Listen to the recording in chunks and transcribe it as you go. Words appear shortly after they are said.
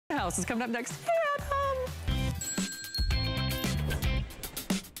House is coming up next.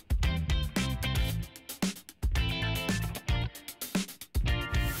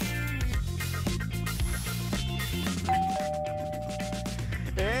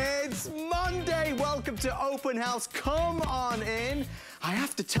 It's Monday. Welcome to Open House. Come on in. I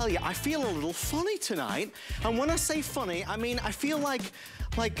have to tell you, I feel a little funny tonight. And when I say funny, I mean, I feel like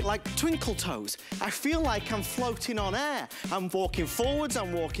twinkle toes. I feel like I'm floating on air. I'm walking forwards,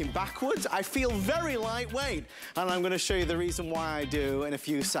 I'm walking backwards. I feel very lightweight. And I'm gonna show you the reason why I do in a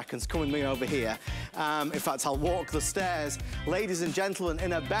few seconds. Come with me over here. In fact, I'll walk the stairs. Ladies and gentlemen,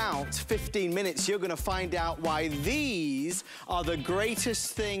 in about 15 minutes, you're gonna find out why these are the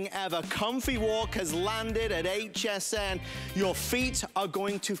greatest thing ever. Comfy Walk has landed at HSN. Your feet are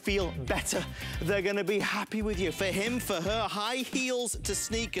going to feel better. They're gonna be happy with you. For him, for her, high heels to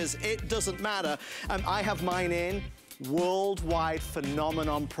sneakers, it doesn't matter. I have mine in. Worldwide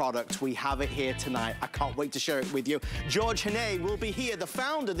phenomenon product. We have it here tonight. I can't wait to share it with you. George Hene will be here, the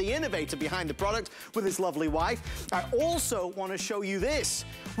founder, the innovator behind the product, with his lovely wife. I also want to show you this.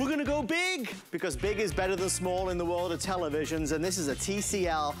 We're going to go big, because big is better than small in the world of televisions, and this is a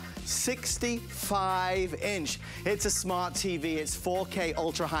TCL 65-inch. It's a smart TV. It's 4K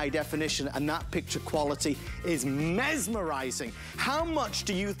ultra high definition, and that picture quality is mesmerizing. How much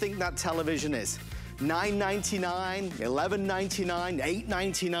do you think that television is? $9.99, $11.99,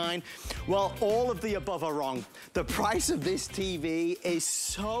 $8.99. Well, all of the above are wrong. The price of this TV is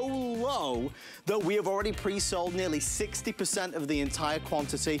so low that we have already pre-sold nearly 60% of the entire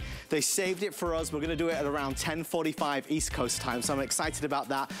quantity. They saved it for us. We're gonna do it at around 10:45 East Coast time, so I'm excited about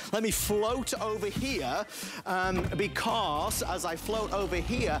that. Let me float over here, because as I float over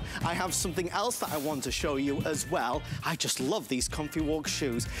here, I have something else that I want to show you as well. I just love these Comfy Walk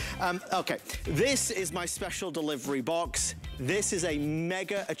shoes. Okay, this is my special delivery box. This is a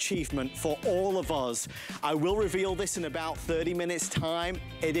mega achievement for all of us. I will reveal this in about 30 minutes time.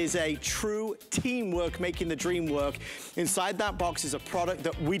 It is a true teamwork making the dream work. Inside that box is a product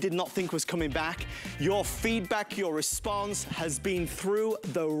that we did not think was coming back. Your feedback, your response has been through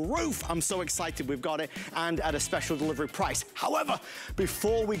the roof. I'm so excited we've got it, and at a special delivery price. However,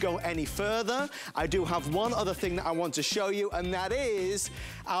 before we go any further, I do have one other thing that I want to show you, and that is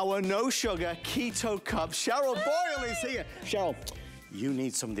our no sugar keto cup. Cheryl Boyle is here. Cheryl, you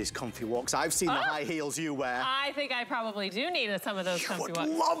need some of these Comfy Walks. I've seen the high heels you wear. I think I probably do need some of those Comfy Walks. I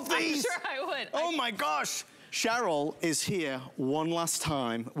would love these. I'm sure I would. Oh my gosh. Cheryl is here one last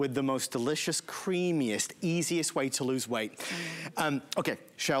time with the most delicious, creamiest, easiest way to lose weight. Okay,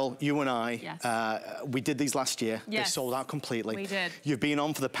 Cheryl, you and I, we did these last year. Yes. They sold out completely. We did. You've been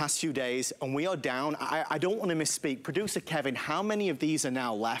on for the past few days, and we are down. I don't want to misspeak. Producer Kevin, how many of these are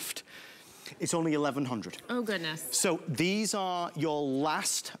now left? It's only 1,100. Oh, goodness. So these are your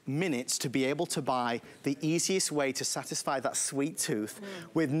last minutes to be able to buy the easiest way to satisfy that sweet tooth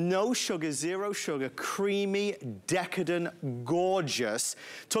with no sugar, zero sugar, creamy, decadent, gorgeous.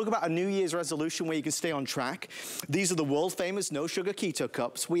 Talk about a New Year's resolution where you can stay on track. These are the world famous no sugar keto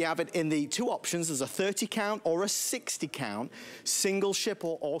cups. We have it in the two options. There's a 30 count or a 60 count, single ship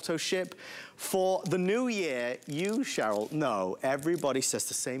or auto ship. For the new year, you, Cheryl, know everybody says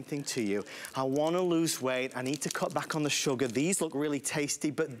the same thing to you. I want to lose weight. I need to cut back on the sugar. These look really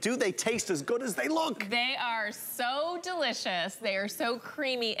tasty, but do they taste as good as they look? They are so delicious. They are so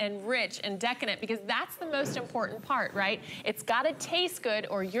creamy and rich and decadent, because that's the most important part, right? It's got to taste good,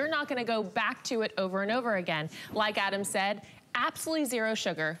 or you're not going to go back to it over and over again. Like Adam said, absolutely zero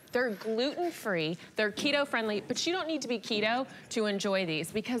sugar. They're gluten-free, they're keto-friendly, but you don't need to be keto to enjoy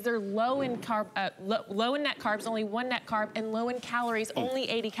these, because they're low in low in net carbs, only 1 net carb, and low in calories, only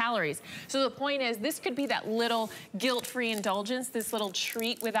 80 calories. So the point is, this could be that little guilt-free indulgence, this little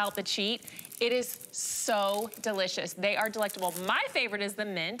treat without the cheat. It is so delicious. They are delectable. My favorite is the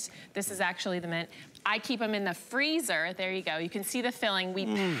mint. This is actually the mint. I keep them in the freezer. There you go. You can see the filling. We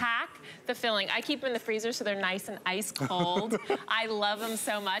pack the filling. I keep them in the freezer so they're nice and ice cold. I love them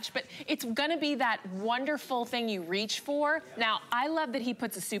so much, but it's gonna be that wonderful thing you reach for. Now, I love that he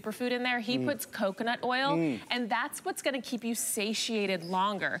puts a superfood in there. He puts coconut oil, and that's what's gonna keep you satiated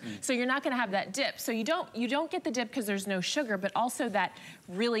longer. So you're not gonna have that dip. So you don't get the dip because there's no sugar, but also that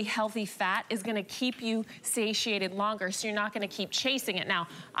really healthy fat is gonna keep you satiated longer, so you're not gonna keep chasing it. Now,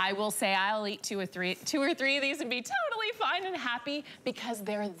 I will say I'll eat two or three of these and be totally fine and happy, because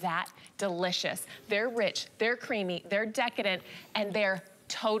they're that delicious. They're rich, they're creamy, they're decadent, and they're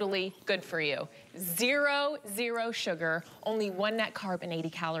totally good for you. Zero sugar, only 1 net carb and 80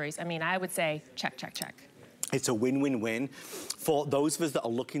 calories. I mean, I would say check, check, check. It's a win-win-win. For those of us that are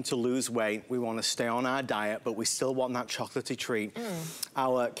looking to lose weight, we want to stay on our diet, but we still want that chocolatey treat.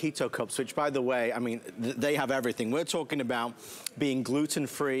 Our keto cups, which by the way, I mean, they have everything. We're talking about being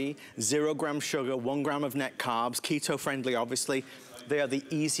gluten-free, 0 gram sugar, 1 gram of net carbs, keto-friendly, obviously. They are the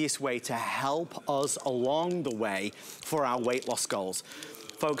easiest way to help us along the way for our weight loss goals.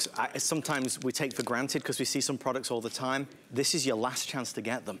 Folks, sometimes we take for granted because we see some products all the time. This is your last chance to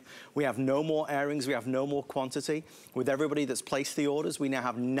get them. We have no more airings, we have no more quantity. With everybody that's placed the orders, we now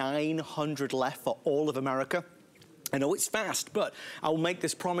have 900 left for all of America. I know it's fast, but I will make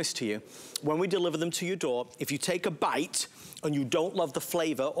this promise to you. When we deliver them to your door, if you take a bite and you don't love the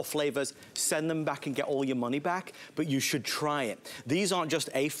flavor or flavors, send them back and get all your money back, but you should try it. These aren't just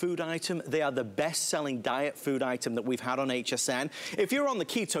a food item, they are the best-selling diet food item that we've had on HSN. If you're on the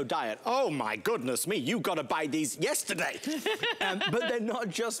keto diet, oh my goodness me, you've got to buy these yesterday. But they're not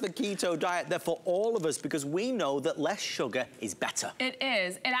just the keto diet, they're for all of us because we know that less sugar is better. It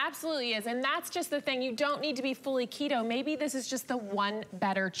is, it absolutely is, and that's just the thing. You don't need to be fully keto. Maybe this is just the one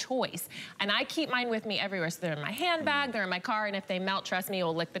better choice. And I keep mine with me everywhere. So they're in my handbag, they're in my car, and if they melt, trust me,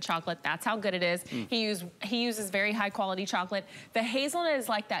 we'll lick the chocolate. That's how good it is. He uses very high quality chocolate. The hazelnut is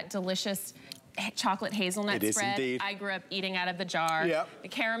like that delicious chocolate hazelnut spread. Indeed. I grew up eating out of the jar. The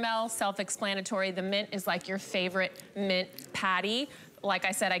caramel, self-explanatory. The mint is like your favorite mint patty. Like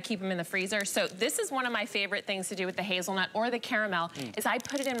I said, I keep them in the freezer. So this is one of my favorite things to do with the hazelnut or the caramel is I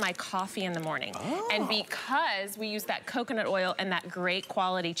put it in my coffee in the morning. And because we use that coconut oil and that great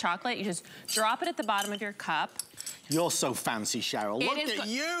quality chocolate, you just drop it at the bottom of your cup. You're so fancy, Cheryl. Look at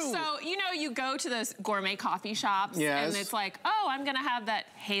you. So, you know, you go to those gourmet coffee shops and it's like, oh, I'm gonna have that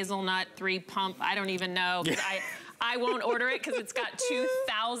hazelnut 3-pump, I don't even know, because I won't order it because it's got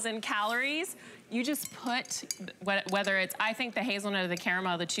 2,000 calories. You just put, whether it's, I think the hazelnut or the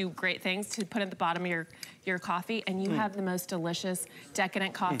caramel are the two great things to put at the bottom of your coffee, and you have the most delicious,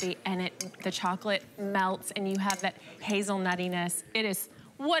 decadent coffee, and the chocolate melts, and you have that hazelnuttiness. It is,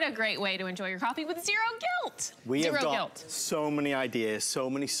 what a great way to enjoy your coffee with zero guilt. We have got so many ideas, so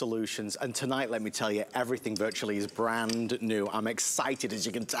many solutions, and tonight, let me tell you, everything virtually is brand new. I'm excited, as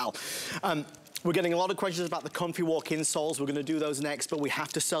you can tell. We're getting a lot of questions about the comfy walk-in soles. We're gonna do those next, but we have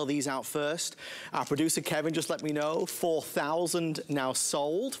to sell these out first. Our producer, Kevin, just let me know, 4,000 now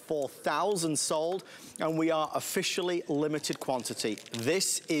sold, 4,000 sold, and we are officially limited quantity.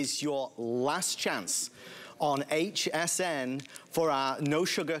 This is your last chance on HSN for our no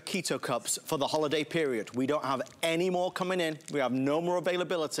sugar keto cups for the holiday period. We don't have any more coming in. We have no more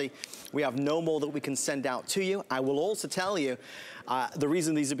availability. We have no more that we can send out to you. I will also tell you, the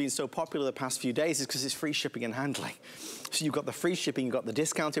reason these have been so popular the past few days is because it's free shipping and handling. So you've got the free shipping, you've got the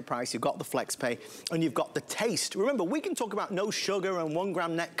discounted price, you've got the flex pay, and you've got the taste. Remember, we can talk about no sugar and 1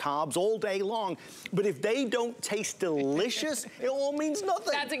 gram net carbs all day long, but if they don't taste delicious, it all means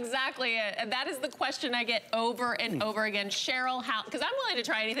nothing. That's exactly it. And that is the question I get over and over again. Cheryl, how, because I'm willing to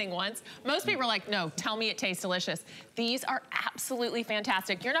try anything once. Most people are like, no, tell me it tastes delicious. These are absolutely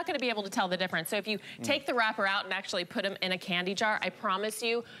fantastic. You're not gonna be able to tell the difference. So if you take the wrapper out and actually put them in a candy jar, I promise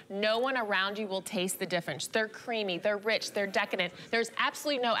you, no one around you will taste the difference. They're creamy, they're rich, they're decadent. There's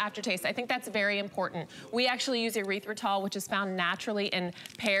absolutely no aftertaste. I think that's very important. We actually use erythritol, which is found naturally in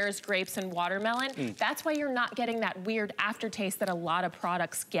pears, grapes, and watermelon. That's why you're not getting that weird aftertaste that a lot of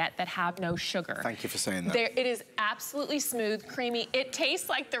products get that have no sugar. Thank you for saying that. It is absolutely smooth, creamy. It tastes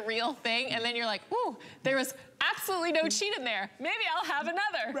like the real thing, and then you're like, ooh, there was absolutely no cheat in there. Maybe I'll have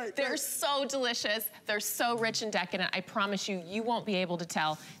another. They're so delicious. They're so rich and decadent. I promise you, you won't be able to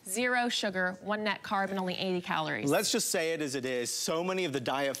tell. 0 sugar, 1 net carb, and only 80 calories. Let's just say it as it is. So many of the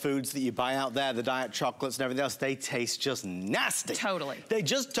diet foods that you buy out there, the diet chocolates and everything else, they taste just nasty. Totally. They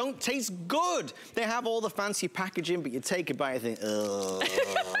just don't taste good. They have all the fancy packaging, but you take a bite and think, ugh,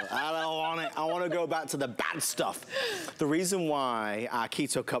 I don't want it. I want to go back to the bad stuff. The reason why our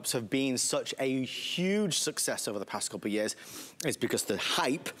keto cups have been such a huge success over the past couple of years is because the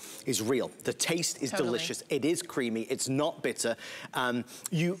hype is real. The taste is delicious. It is creamy. It's not bitter.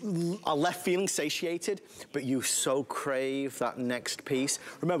 You are left feeling satiated, but you so crave that next piece.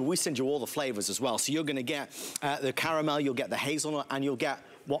 Remember, we send you all the flavors as well. So you're going to get the caramel, you'll get the hazelnut, and you'll get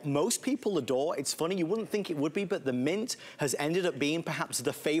what most people adore. It's funny, you wouldn't think it would be, but the mint has ended up being perhaps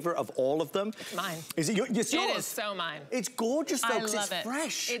the favorite of all of them. It's mine. Is it yours? It is so mine. It's gorgeous though, because it's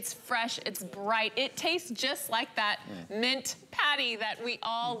fresh. It's fresh, it's bright. It tastes just like that mint patty that we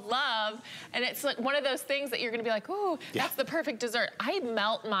all love. And it's like one of those things that you're gonna be like, ooh, that's the perfect dessert. I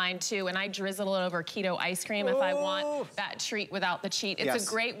melt mine too, and I drizzle it over keto ice cream if I want that treat without the cheat. It's a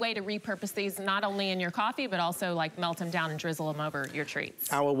great way to repurpose these, not only in your coffee, but also like melt them down and drizzle them over your treats.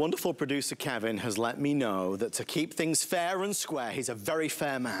 Our wonderful producer, Kevin, has let me know that to keep things fair and square, he's a very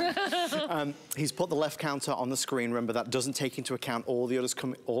fair man. He's put the left counter on the screen. Remember, that doesn't take into account all the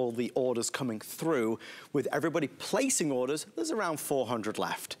orders coming through. With everybody placing orders, there's around 400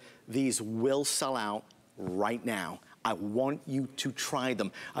 left. These will sell out right now. I want you to try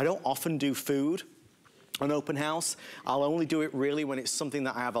them. I don't often do food an open house. I'll only do it really when it's something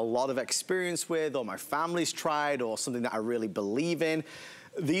that I have a lot of experience with, or my family's tried, or something that I really believe in.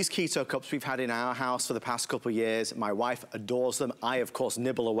 These keto cups we've had in our house for the past couple of years. My wife adores them. I, of course,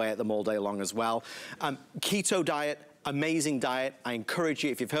 nibble away at them all day long as well. Keto diet, amazing diet. I encourage you,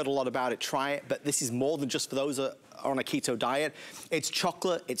 if you've heard a lot about it, try it. But this is more than just for those that are on a keto diet. It's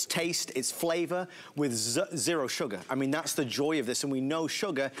chocolate, it's taste, it's flavor with zero sugar. I mean, that's the joy of this. And we know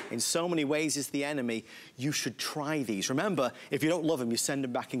sugar in so many ways is the enemy. You should try these. Remember, if you don't love them, you send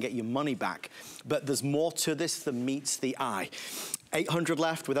them back and get your money back. But there's more to this than meets the eye. 800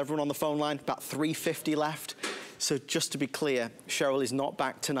 left with everyone on the phone line, about 350 left. So just to be clear, Cheryl is not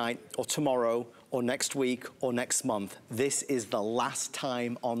back tonight or tomorrow or next week or next month. This is the last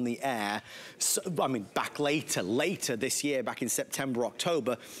time on the air. So, I mean, back later this year, back in September,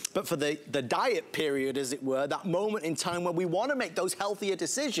 October. But for the diet period, as it were, that moment in time where we want to make those healthier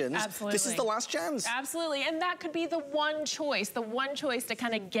decisions, absolutely, this is the last chance. Absolutely, and that could be the one choice to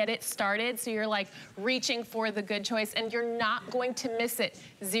kind of get it started. So you're like reaching for the good choice, and you're not going to miss it.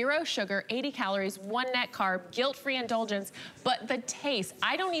 0 sugar, 80 calories, 1 net carb, guilt-free indulgence, but the taste.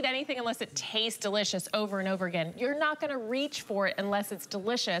 I don't eat anything unless it tastes delicious over and over again. You're not gonna reach for it unless it's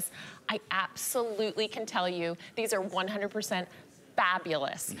delicious. I absolutely can tell you, these are 100%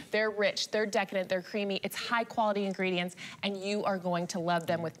 fabulous. They're rich, they're decadent, they're creamy, it's high quality ingredients, and you are going to love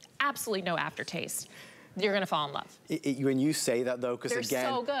them with absolutely no aftertaste. You're gonna fall in love. When you say that though, because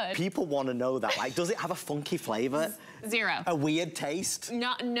again, so good. People want to know that. Like, does it have a funky flavor? 0. A weird taste?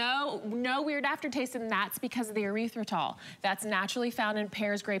 No weird aftertaste, and that's because of the erythritol. That's naturally found in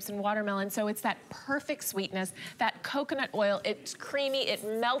pears, grapes, and watermelon, so it's that perfect sweetness, that coconut oil, it's creamy, it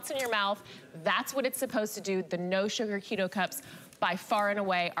melts in your mouth. That's what it's supposed to do. The no sugar keto cups, by far and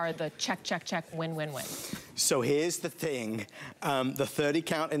away, are the check, check, check, win, win, win. So here's the thing. The 30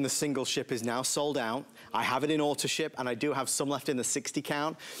 count in the single ship is now sold out. I have it in auto ship, and I do have some left in the 60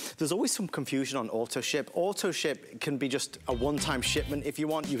 count. There's always some confusion on auto ship. Auto ship can be just a one-time shipment. If you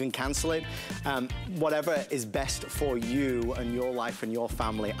want, you can cancel it. Whatever is best for you and your life and your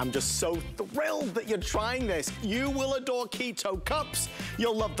family. I'm just so thrilled that you're trying this. You will adore keto cups.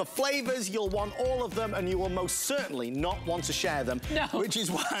 You'll love the flavors. You'll want all of them, and you will most certainly not want to share them. No. Which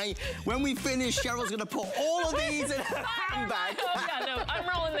is why when we finish, Cheryl's gonna put all of these in her handbag. Oh, yeah, no, I'm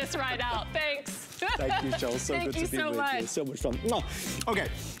rolling this right out. Thanks. Thank you, Cheryl. So good to be with you. So much fun. Okay,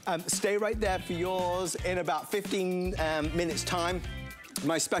 stay right there for yours. In about 15 minutes time,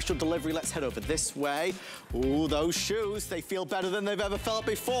 my special delivery. Let's head over this way. Ooh, those shoes, they feel better than they've ever felt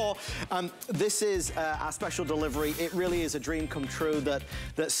before. This is our special delivery. It really is a dream come true that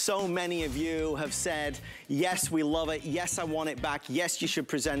so many of you have said, yes, we love it. Yes, I want it back. Yes, you should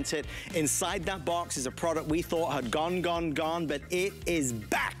present it. Inside that box is a product we thought had gone, but it is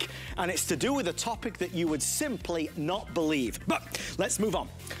back. And it's to do with a topic that you would simply not believe. But let's move on.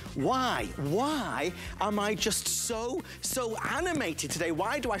 Why am I just so animated today?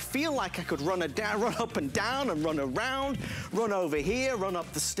 Why do I feel like I could run up and down and run around, run over here, run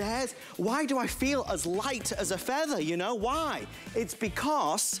up the stairs? Why do I feel as light as a feather, you know? Why? It's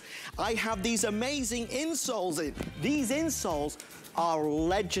because I have these amazing insoles in. These insoles are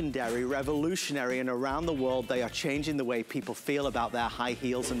legendary, revolutionary, and around the world, they are changing the way people feel about their high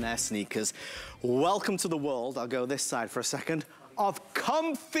heels and their sneakers. Welcome to the world, I'll go this side for a second, of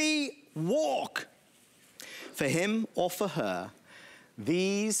comfy walk. For him or for her,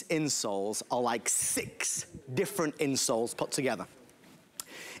 these insoles are like 6 different insoles put together.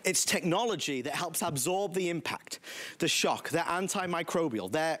 It's technology that helps absorb the impact, the shock. They're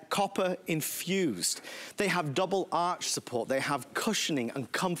antimicrobial, they're copper infused. They have double arch support, they have cushioning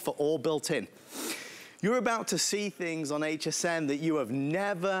and comfort all built in. You're about to see things on HSN that you have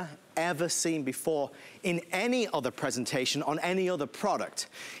never, ever seen before in any other presentation on any other product.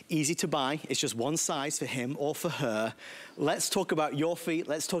 Easy to buy, it's just one size for him or for her. Let's talk about your feet,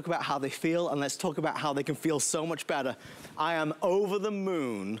 let's talk about how they feel, and let's talk about how they can feel so much better. I am over the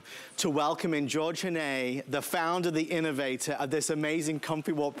moon to welcome in George Hannay, the founder, the innovator of this amazing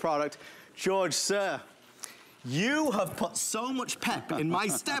Comfy Walk product. George, sir, you have put so much pep in my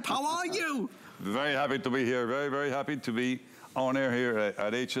step. How are you? Very happy to be here. Very, very happy to be on air here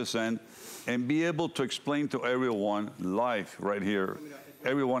at HSN and be able to explain to everyone live right here,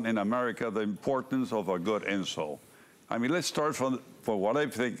 everyone in America, the importance of a good insole. I mean, let's start for what I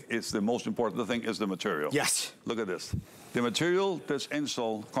think is the most important thing is the material. Yes. Look at this. The material, this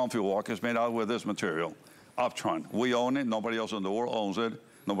insole, Comfy Walk, is made out with this material, Uptron. We own it. Nobody else in the world owns it.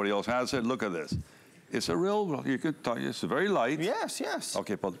 Nobody else has it. Look at this. It's a real, you can tell, it's very light. Yes, yes.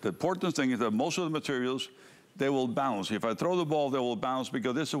 Okay, but the important thing is that most of the materials, they will bounce. If I throw the ball, they will bounce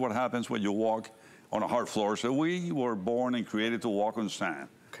because this is what happens when you walk on a hard floor. So we were born and created to walk on sand.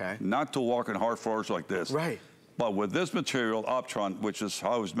 Okay. Not to walk on hard floors like this. Right. But with this material, Uptron, which is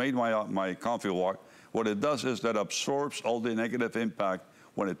how it's made my Comfy Walk, what it does is that absorbs all the negative impact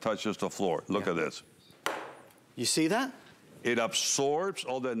when it touches the floor. Look at this. You see that? It absorbs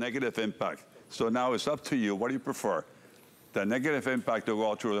all the negative impact. So now it's up to you. What do you prefer? The negative impact to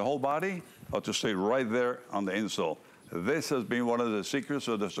go out through the whole body or to stay right there on the insole? This has been one of the secrets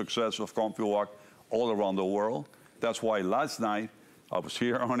of the success of Comfy Walk all around the world. That's why last night I was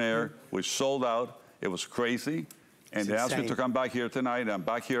here on air. We sold out. It was crazy. And they asked me to come back here tonight. I'm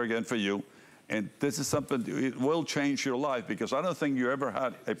back here again for you. And this is something, it will change your life because I don't think you ever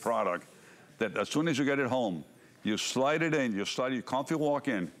had a product that as soon as you get it home, you slide it in, you slide your Comfy Walk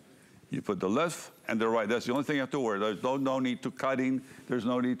in, you put the left and the right. That's the only thing you have to worry. There's no need to cutting. There's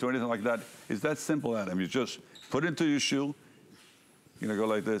no need to anything like that. It's that simple, Adam. You just put it into your shoe. You're going to go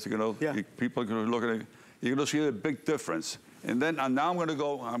like this. You're going to, people are going to look at it. You're going to see a big difference. And now I'm going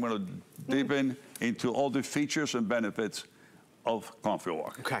to deepen into all the features and benefits of Comfy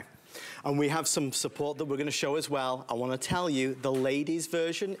Walk. Okay. And we have some support that we're going to show as well. I want to tell you, the ladies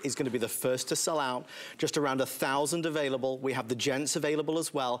version is going to be the first to sell out. Just around 1,000 available. We have the gents available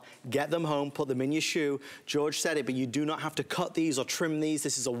as well. Get them home, put them in your shoe. George said it, but you do not have to cut these or trim these.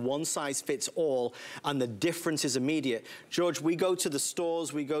 This is a one-size-fits-all, and the difference is immediate. George, we go to the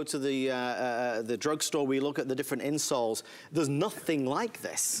stores, we go to the drugstore, we look at the different insoles. There's nothing like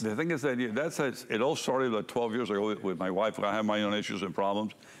this. The thing is that it all started like 12 years ago with my wife. I have my own issues and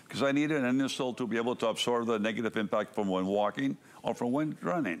problems because I needed an insole to be able to absorb the negative impact from when walking or from when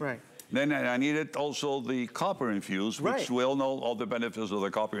running. Right. Then I needed also the copper infused, which we all know all the benefits of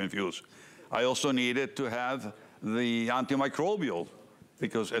the copper infused. I also needed to have the antimicrobial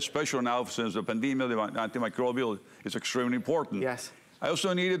because especially now since the pandemic, the antimicrobial is extremely important. Yes. I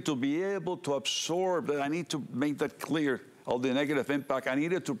also needed to be able to absorb that. I need to make that clear. All the negative impact. I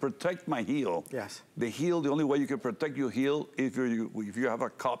needed to protect my heel. Yes. The heel, the only way you can protect your heel if you have a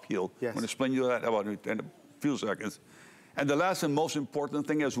cup heel. Yes. I'm going to explain you that about it in a few seconds. And the last and most important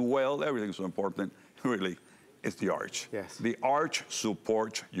thing as well, everything's so important, really, is the arch. Yes. The arch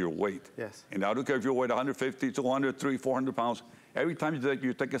supports your weight. Yes. And I don't care if you weigh 150, 200, 300, 400 pounds. Every time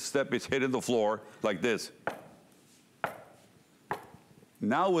you take a step, it's hitting the floor like this.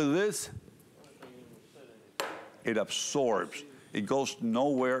 Now with this, it absorbs. It goes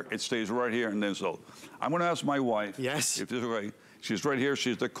nowhere. It stays right here. And then so I'm going to ask my wife. Yes. If this is okay. She's right here.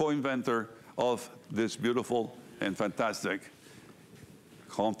 She's the co-inventor of this beautiful and fantastic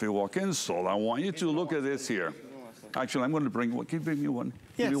Comfy Walk insole. I want you to look at this here. Actually, I'm going to bring one. Can you bring me one?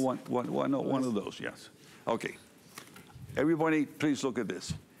 Yes. Give me one of those, yes. Okay. Everybody, please look at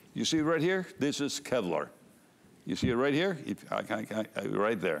this. You see right here? This is Kevlar. You see it right here?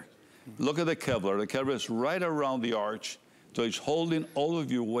 Right there. Look at the Kevlar. The Kevlar is right around the arch, so it's holding all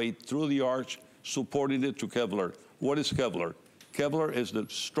of your weight through the arch, supporting it to Kevlar. What is Kevlar? Kevlar is the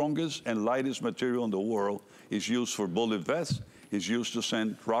strongest and lightest material in the world. It's used for bullet vests. It's used to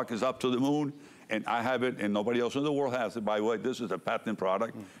send rockets up to the moon, and I have it, and nobody else in the world has it. By the way, this is a patent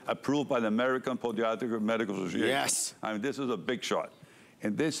product approved by the American Podiatric Medical Association. Yes. I mean, this is a big shot.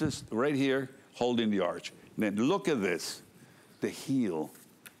 And this is right here holding the arch. Then look at this, the heel.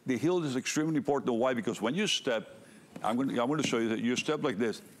 The heel is extremely important. Why? Because when you step, I'm going to show you that you step like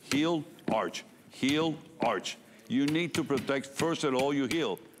this, heel, arch, heel, arch. You need to protect, first of all, your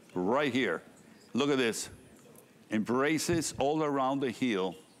heel, right here. Look at this. Embraces all around the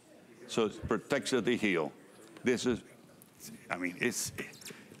heel, so it protects the heel. This is, I mean,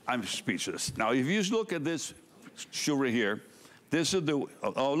 I'm speechless. Now, if you look at this shoe right here, this is the,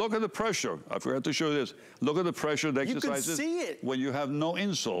 oh, look at the pressure. I forgot to show you this. Look at the pressure, the exercises. You can see it. When you have no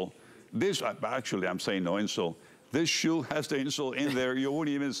insole. This, actually, I'm saying no insole. This shoe has the insole in there. You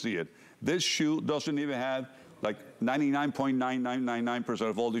wouldn't even see it. This shoe doesn't even have, like 99.9999%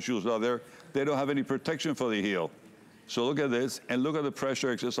 of all the shoes out there, they don't have any protection for the heel. So look at this, and look at the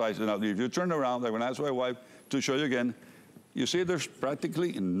pressure exercise. Now, if you turn around, I'm going to ask my wife to show you again. You see there's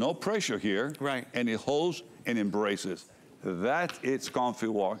practically no pressure here. Right. And it holds and embraces. That is Comfy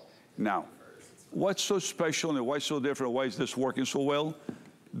Walk. Now, what's so special and why so different? Why is this working so well?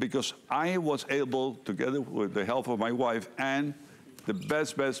 Because I was able, together with the help of my wife and The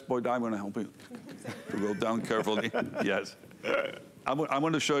best, boy, I'm gonna help you to go down carefully. Yes. I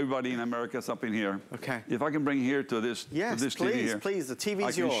want to show everybody in America something here. Okay. If I can bring here to this, yes, to this please, TV here. Please, the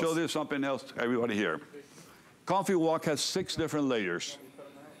TV's yours. I can show this something else to everybody here. Comfy Walk has 6 different layers.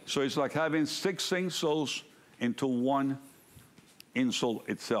 So it's like having 6 insoles into one insole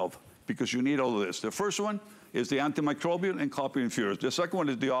itself, because you need all of this. The first one is the antimicrobial and copy infused. The second one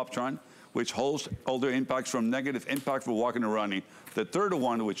is the Optron, which holds all the impacts from negative impact for walking and running. The third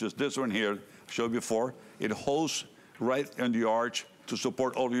one, which is this one here, I showed before, it holds right on the arch to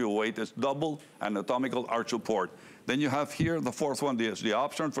support all of your weight. It's double anatomical arch support. Then you have here the fourth one, the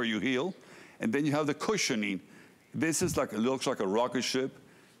Optron for your heel, and then you have the cushioning. This is like, it looks like a rocket ship.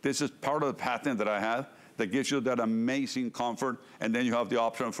 This is part of the patent that I have that gives you that amazing comfort. And then you have the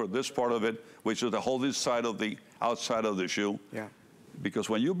option for this part of it, which is the whole side of the outside of the shoe. Yeah. Because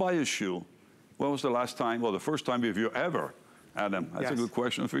when you buy a shoe, when was the last time, well, the first time if you ever, Adam, that's yes. a good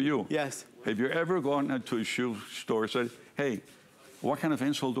question for you. Yes. Have you ever gone into a shoe store and said, hey, what kind of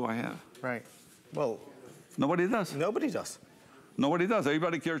insole do I have? Right. Well, nobody does. Nobody does. Nobody does.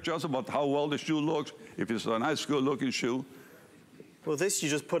 Everybody cares just about how well the shoe looks, if it's a nice, good-looking shoe. Well, this you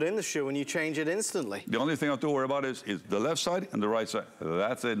just put in the shoe and you change it instantly. The only thing I have to worry about is the left side and the right side.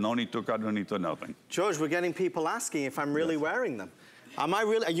 That's it. No need to cut, no need to nothing. George, we're getting people asking if I'm really wearing them. Am I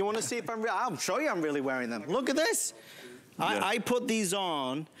really? You want to see if I'm? I'll show you I'm really wearing them. Look at this. Yeah. I put these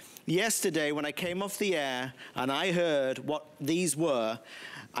on yesterday when I came off the air and I heard what these were.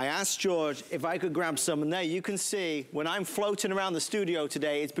 I asked George if I could grab some, and there you can see when I'm floating around the studio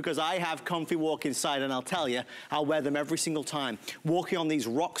today, it's because I have Comfy Walk inside, and I'll tell you, I'll wear them every single time. Walking on these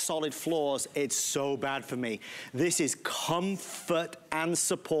rock-solid floors, it's so bad for me. This is comfort and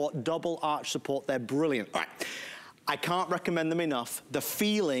support, double arch support. They're brilliant. All right. I can't recommend them enough. The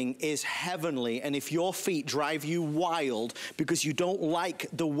feeling is heavenly, and if your feet drive you wild because you don't like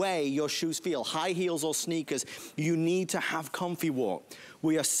the way your shoes feel, high heels or sneakers, you need to have Comfy Walk.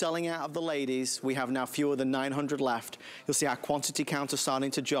 We are selling out of the ladies. We have now fewer than 900 left. You'll see our quantity counter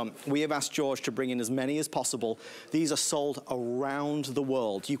starting to jump. We have asked George to bring in as many as possible. These are sold around the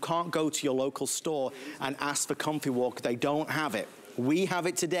world. You can't go to your local store and ask for Comfy Walk. They don't have it. We have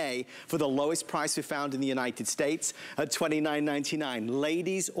it today for the lowest price we found in the United States at $29.99.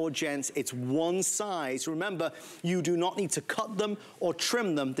 Ladies or gents, it's one size. Remember, you do not need to cut them or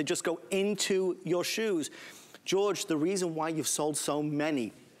trim them. They just go into your shoes. George, the reason why you've sold so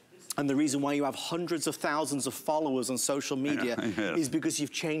many and the reason why you have hundreds of thousands of followers on social media is because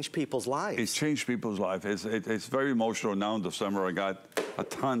you've changed people's lives. It's changed people's lives. It's very emotional now in the summer. I got a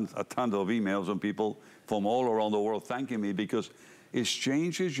ton of emails from people from all around the world thanking me because it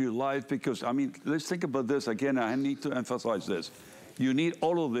changes your life. Because, I mean, let's think about this. Again, I need to emphasize this. You need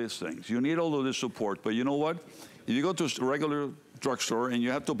all of these things. You need all of this support. But you know what? If you go to a regular drugstore and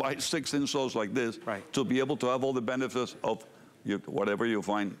you have to buy 6 insoles like this to be able to have all the benefits of whatever you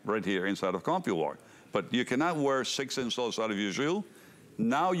find right here inside of Comfy Walk. But you cannot wear 6 insoles out of your shoe.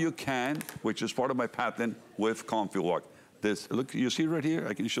 Now you can, which is part of my patent with Comfy Walk. This, look, you see right here?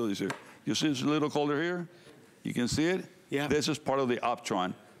 I can show this here. You see this little collar here? You can see it? Yeah. This is part of the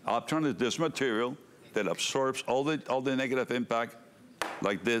Optron. Optron is this material that absorbs all the negative impact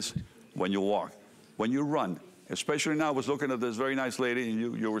like this when you walk. When you run, especially now, I was looking at this very nice lady,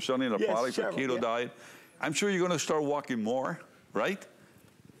 and you were selling a product for keto diet. I'm sure you're going to start walking more, right?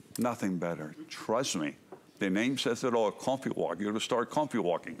 Nothing better. Trust me. The name says it all. Comfy Walk. You're going to start comfy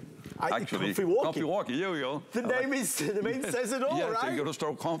walking. Actually, comfy walking. Comfy walking. Here we go. The name says it all, yeah, right? So you're going to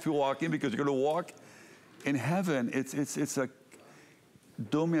start comfy walking because you're going to walk in heaven. It's a.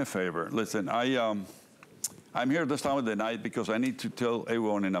 Do me a favor. Listen, I'm here this time of the night because I need to tell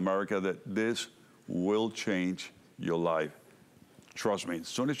everyone in America that this will change your life. Trust me. As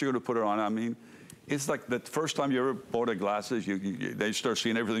soon as you're going to put it on, I mean, it's like the first time you ever bought the glasses, they start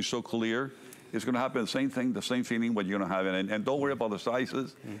seeing everything so clear. It's going to happen the same thing, the same feeling what you're going to have. And don't worry about the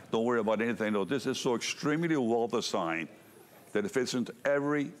sizes. Don't worry about anything. No, this is so extremely well designed that it fits into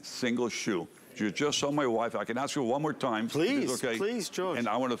every single shoe. You just saw my wife. I can ask you one more time. Please, okay? Please, George. And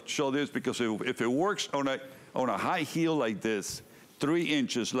I want to show this because if it works on a high heel like this, 3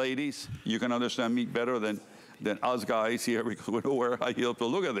 inches, ladies, you can understand me better than us guys here because we don't wear high heels. But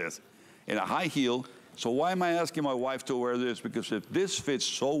look at this. In a high heel, so why am I asking my wife to wear this? Because if this fits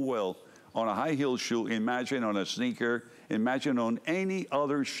so well on a high heel shoe, imagine on a sneaker, imagine on any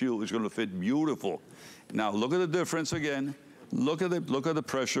other shoe, it's going to fit beautiful. Now look at the difference again. Look at the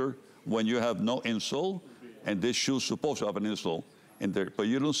pressure when you have no insole, and this shoe's supposed to have an insole in there, but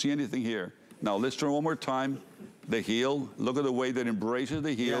you don't see anything here. Now let's turn one more time. The heel, look at the way that embraces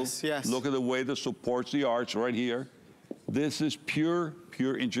the heel. Yes, yes. Look at the way that supports the arch right here. This is pure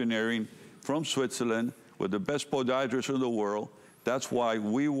engineering from Switzerland with the best podiatrists in the world. That's why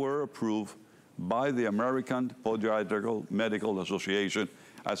we were approved by the American Podiatrical Medical Association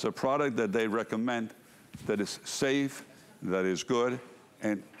as a product that they recommend, that is safe, that is good.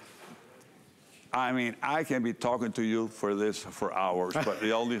 And I mean, I can be talking to you for this for hours, but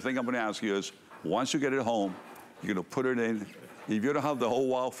the only thing I'm going to ask you is, once you get it home, you're going to put it in. If you don't have the whole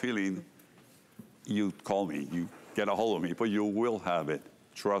wow feeling, you call me, you get a hold of me, but you will have it.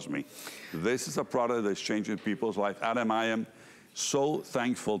 Trust me. This is a product that's changing people's life. Adam, I am so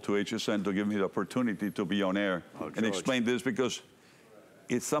thankful to HSN to give me the opportunity to be on air and explain this, because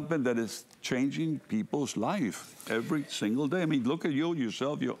it's something that is changing people's life every single day. I mean, look at you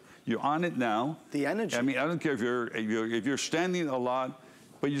yourself. You're on it now. The energy. I mean, I don't care if you're standing a lot,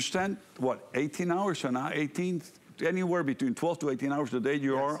 but you stand, what, 18 hours an hour, 18, anywhere between 12 to 18 hours a day,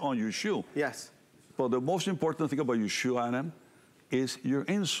 you are on your shoe. Yes. But the most important thing about your shoe, Adam, is your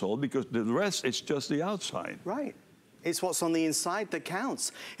insole, because the rest is just the outside. Right. It's what's on the inside that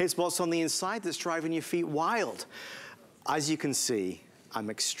counts. It's what's on the inside that's driving your feet wild. As you can see,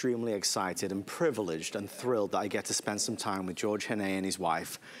 I'm extremely excited and privileged and thrilled that I get to spend some time with George Hene and his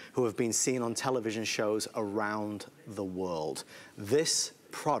wife, who have been seen on television shows around the world. This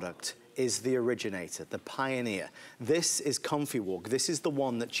product is the originator, the pioneer. This is ComfyWalk. This is the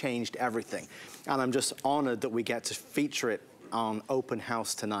one that changed everything. And I'm just honored that we get to feature it on Open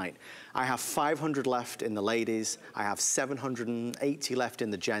House tonight. I have 500 left in the ladies. I have 780 left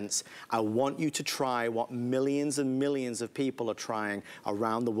in the gents. I want you to try what millions and millions of people are trying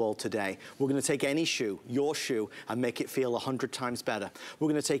around the world today. We're gonna take any shoe, your shoe, and make it feel 100 times better. We're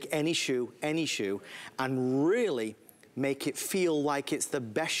gonna take any shoe, and really make it feel like it's the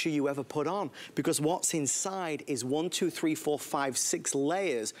best shoe you ever put on, because what's inside is 1, 2, 3, 4, 5, 6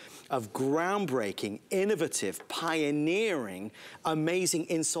 layers of groundbreaking, innovative, pioneering, amazing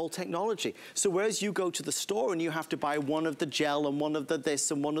insole technology. So whereas you go to the store and you have to buy one of the gel and one of the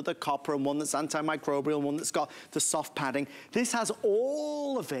this and one of the copper and one that's antimicrobial and one that's got the soft padding, this has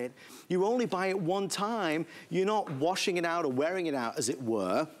all of it. You only buy it one time. You're not washing it out or wearing it out, as it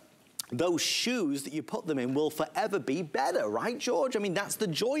were. Those shoes that you put them in will forever be better, right, George? I mean, that's the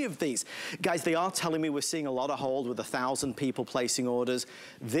joy of these. Guys, they are telling me we're seeing a lot of hold with 1,000 people placing orders.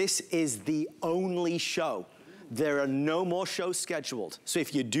 This is the only show. There are no more shows scheduled. So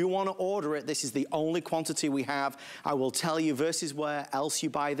if you do want to order it, this is the only quantity we have. I will tell you, versus where else you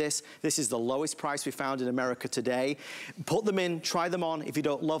buy this, this is the lowest price we found in America today. Put them in, try them on. If you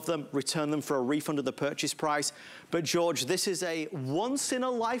don't love them, return them for a refund of the purchase price. But George, this is a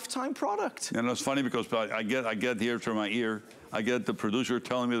once-in-a-lifetime product. And it's funny because I get here to my ear, I get the producer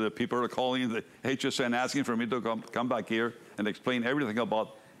telling me that people are calling the HSN asking for me to come back here and explain everything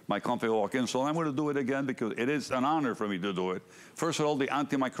about my ComfyWalk insole. I'm going to do it again because it is an honor for me to do it. First of all, the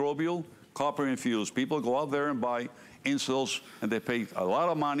antimicrobial, copper infused. People go out there and buy insoles and they pay a lot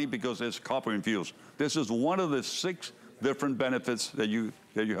of money because it's copper infused. This is one of the 6 different benefits that you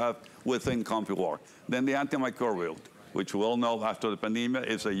have within ComfyWalk. Then the antimicrobial, which we all know after the pandemic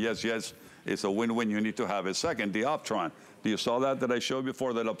is a yes, it's a win-win. You need to have it. Second, the Optron. You saw that I showed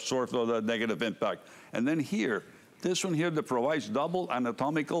before, that absorbs all the negative impact. And then here, this one here that provides double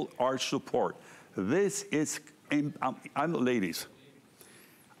anatomical arch support. This is, ladies,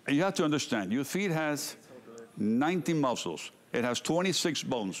 you have to understand, your feet has 19 muscles. It has 26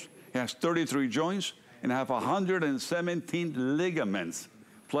 bones. It has 33 joints and have 117 ligaments,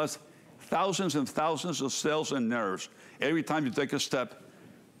 plus thousands and thousands of cells and nerves. Every time you take a step,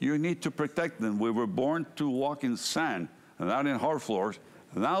 you need to protect them. We were born to walk in sand and not in hard floors.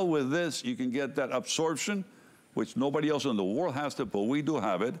 Now with this, you can get that absorption, which nobody else in the world has it, but we do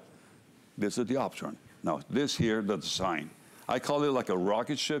have it. This is the Optron. Now, this here, the design. I call it like a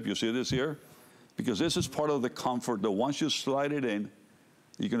rocket ship. You see this here? Because this is part of the comfort that once you slide it in,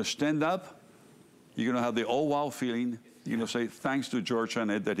 you're going to stand up, you're going to have the oh wow feeling. You're going to say thanks to George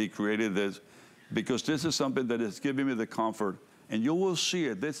Hene that he created this, because this is something that is giving me the comfort. And you will see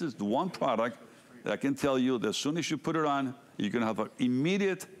it. This is the one product that I can tell you that as soon as you put it on, you're going to have an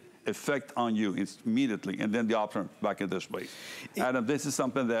immediate effect on you immediately, and then the Optron back in this place. Adam, this is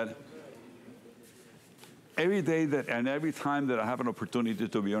something that every day and every time that I have an opportunity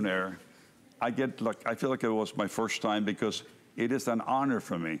to be on air, I feel like it was my first time, because it is an honor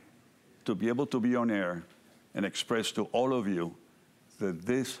for me to be able to be on air and express to all of you that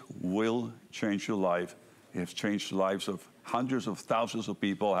this will change your life. It has changed the lives of hundreds of thousands of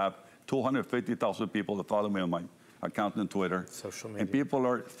people. I have 250,000 people that follow me on my account on Twitter. Social media. And people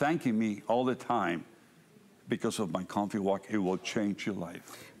are thanking me all the time because of my ComfyWalk. It will change your life.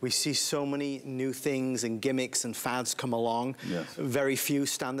 We see so many new things and gimmicks and fads come along. Yes. Very few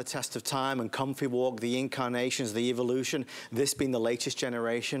stand the test of time, and Comfy Walk, the incarnations, the evolution, this being the latest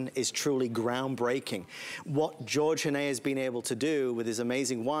generation, is truly groundbreaking. What George Hene has been able to do with his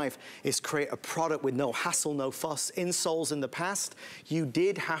amazing wife is create a product with no hassle, no fuss. Insoles in the past, you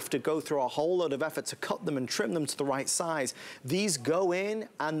did have to go through a whole load of effort to cut them and trim them to the right size. These go in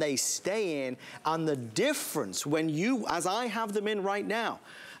and they stay in, and the difference when you, as I have them in right now,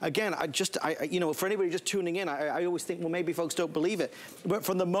 again, you know, for anybody just tuning in, I always think, well, maybe folks don't believe it. But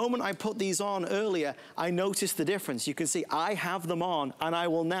from the moment I put these on earlier, I noticed the difference. You can see I have them on, and I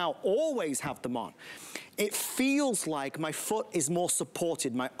will now always have them on. It feels like my foot is more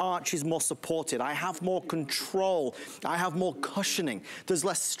supported, my arch is more supported, I have more control, I have more cushioning. There's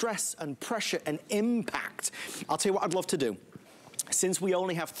less stress and pressure and impact. I'll tell you what I'd love to do. Since we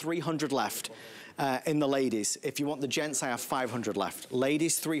only have 300 left, in the ladies. If you want the gents, I have 500 left.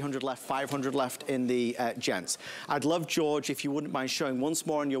 Ladies, 300 left, 500 left in the gents. I'd love, George, if you wouldn't mind showing once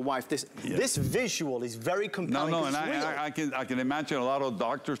more on your wife. This visual is very compelling. No, and I can imagine a lot of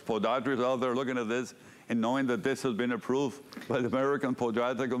doctors, podiatrists out there looking at this and knowing that this has been approved by the American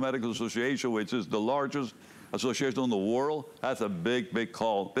Podiatric Medical Association, which is the largest association in the world. That's a big, big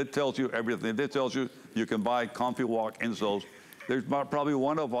call. It tells you everything. It tells you you can buy Comfy Walk insoles. There's probably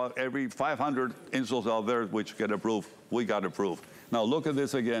one of every 500 insoles out there which get approved. We got approved. Now look at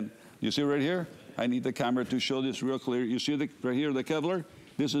this again. You see right here? I need the camera to show this real clear. You see right here, the Kevlar?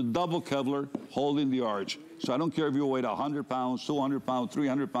 This is double Kevlar holding the arch. So I don't care if you weigh 100 pounds, 200 pounds,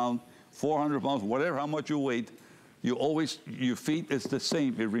 300 pounds, 400 pounds, whatever, how much you weight, your feet is the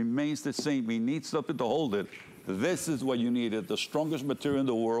same. It remains the same. You need something to hold it. This is what you needed, the strongest material in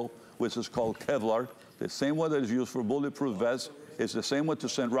the world, which is called Kevlar. The same one that is used for bulletproof vests. It's the same one to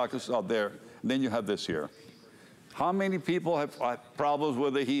send rockets out there. And then you have this here. How many people have problems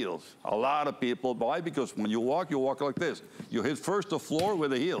with the heels? A lot of people. Why? Because when you walk like this. You hit first the floor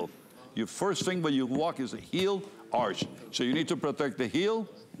with the heel. Your first thing when you walk is the heel arch. So you need to protect the heel.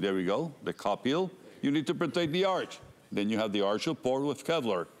 There we go, the cup heel. You need to protect the arch. Then you have the arch support with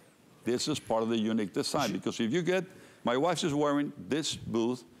Kevlar. This is part of the unique design, because if you get, my wife is wearing this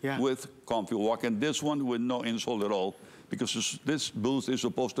boot with Comfy Walk, and this one with no insole at all, because this boot is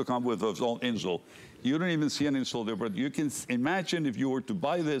supposed to come with its own insole. You don't even see an insole there, but you can imagine if you were to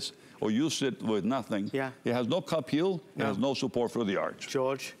buy this or use it with nothing. Yeah. It has no cup heel, it has no support for the arch.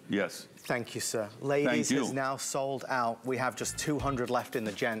 George? Yes. Thank you, sir. Ladies is now sold out. We have just 200 left in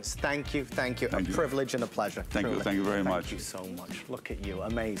the gents. Thank you, thank you. A privilege and a pleasure. Thank you very much. Thank you so much. Look at you,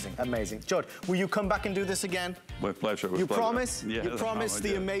 amazing, amazing. George, will you come back and do this again? With pleasure, with pleasure. You promise? Yes, you promise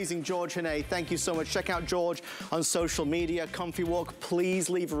the amazing George Hene. Thank you so much. Check out George on social media, Comfy Walk. Please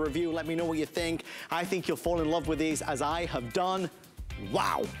leave a review. Let me know what you think. I think you'll fall in love with these, as I have done.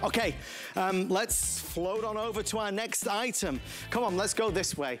 Wow. Okay, let's float on over to our next item. Come on, let's go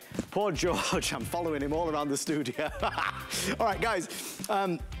this way. Poor George, I'm following him all around the studio. All right, guys,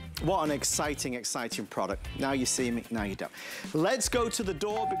 what an exciting, exciting product. Now you see me, now you don't. Let's go to the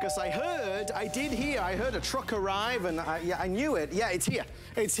door, because I heard a truck arrive, and I knew it. Yeah, it's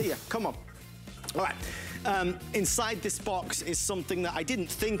here, come on. All right. Inside this box is something that I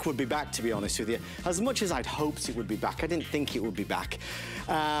didn't think would be back, to be honest with you. As much as I'd hoped it would be back, I didn't think it would be back.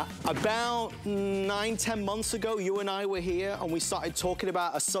 About 9-10 months ago, you and I were here and we started talking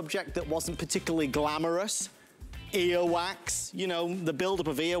about a subject that wasn't particularly glamorous. Earwax, you know, the buildup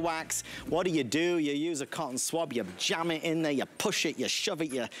of earwax. What do? You use a cotton swab, you jam it in there, you push it, you shove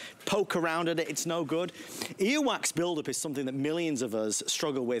it, you poke around at it, it's no good. Earwax buildup is something that millions of us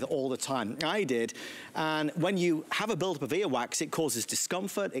struggle with all the time. I did, and when you have a buildup of earwax, it causes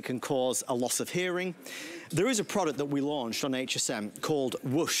discomfort, it can cause a loss of hearing. There is a product that we launched on HSN called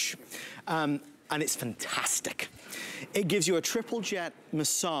Whoosh, and it's fantastic. It gives you a triple jet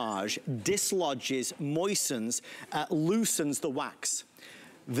massage, dislodges, moistens, loosens the wax.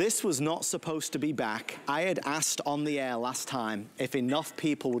 This was not supposed to be back. I had asked on the air last time if enough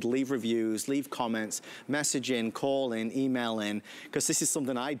people would leave reviews, leave comments, message in, call in, email in, because this is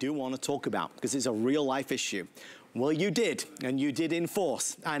something I do want to talk about, because it's a real life issue. Well, you did, and you did in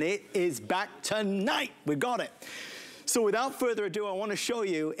force, and it is back tonight. We got it. So without further ado, I want to show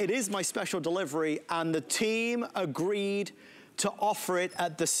you, it is my special delivery, and the team agreed to offer it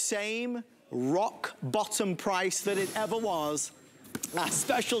at the same rock bottom price that it ever was. Our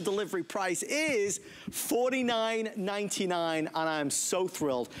special delivery price is $49.99, and I'm so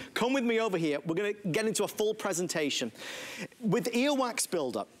thrilled. Come with me over here. We're going to get into a full presentation. With earwax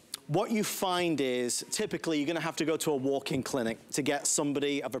buildup, what you find is typically you're gonna have to go to a walk-in clinic to get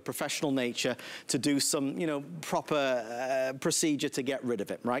somebody of a professional nature to do some, you know, proper procedure to get rid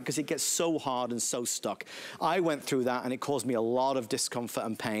of it, right? Because it gets so hard and so stuck. I went through that and it caused me a lot of discomfort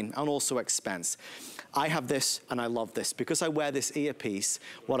and pain and also expense. I have this and I love this. Because I wear this earpiece,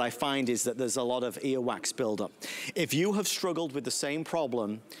 what I find is that there's a lot of earwax buildup. If you have struggled with the same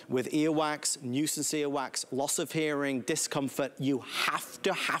problem with earwax, nuisance earwax, loss of hearing, discomfort, you have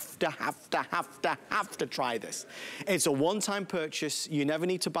to try this. It's a one-time purchase. You never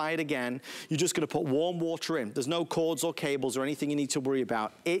need to buy it again. You're just gonna put warm water in. There's no cords or cables or anything you need to worry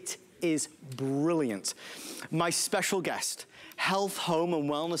about. It is brilliant. My special guest, health, home, and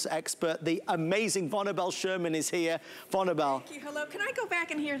wellness expert, the amazing Vonabelle Sherman is here. Vonabelle. Thank you. Hello. Can I go back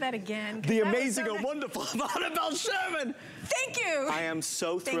and hear that again? The amazing and wonderful Vonabelle Sherman. Thank you. I am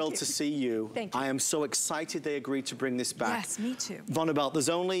so thrilled to see you. Thank you. I am so excited they agreed to bring this back. Yes, me too. Vonabelle, there's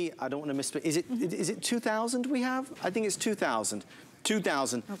only, I don't want to misspeak, is it 2,000 we have? I think it's 2,000.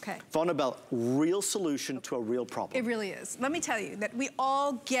 2,000. Okay. Vonabelle, real solution to a real problem. It really is. Let me tell you that we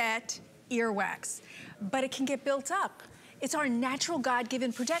all get earwax, but it can get built up. It's our natural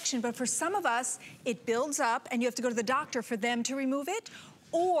God-given protection, but for some of us, it builds up and you have to go to the doctor for them to remove it,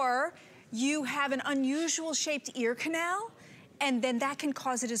 or you have an unusual shaped ear canal, and then that can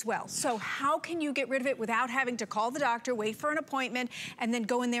cause it as well. So how can you get rid of it without having to call the doctor, wait for an appointment, and then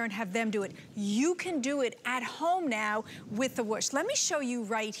go in there and have them do it? You can do it at home now with the whoosh. Let me show you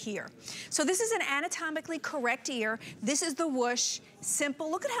right here. So this is an anatomically correct ear. This is the whoosh.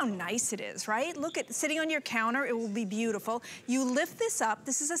 Simple. Look at how nice it is, right? Look at sitting on your counter. It will be beautiful. You lift this up.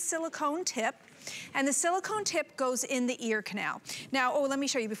 This is a silicone tip. And the silicone tip goes in the ear canal. Now, let me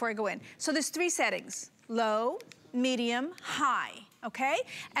show you before I go in. So there's 3 settings: low, medium, high, okay?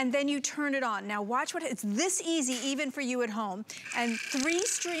 And then you turn it on. Now watch what, it's this easy even for you at home. And 3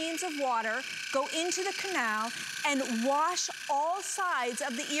 streams of water go into the canal and wash all sides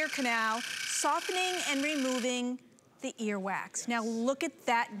of the ear canal, softening and removing the earwax. Now look at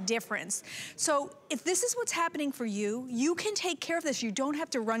that difference. So if this is what's happening for you, you can take care of this. You don't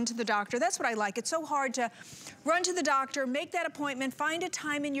have to run to the doctor. That's what I like. It's so hard to run to the doctor, make that appointment, find a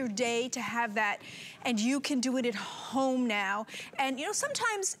time in your day to have that, and you can do it at home now. And you know,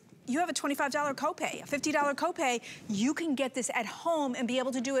 sometimes you have a $25 copay, a $50 copay, you can get this at home and be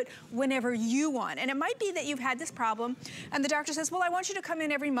able to do it whenever you want. And it might be that you've had this problem and the doctor says, well, I want you to come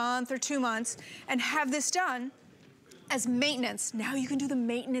in every month or 2 months and have this done as maintenance. Now you can do the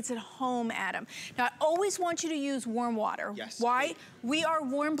maintenance at home, Adam. Now I always want you to use warm water. Yes. Why? We are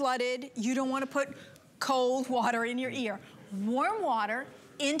warm-blooded. You don't want to put cold water in your ear. Warm water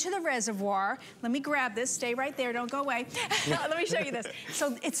into the reservoir. Let me grab this. Stay right there. Don't go away. Let me show you this.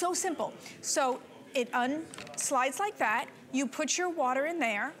 So it's so simple. So it slides like that. You put your water in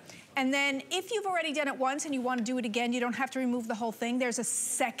there. And then if you've already done it once and you want to do it again, you don't have to remove the whole thing. There's a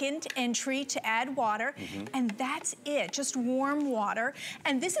second entry to add water, and that's it, just warm water.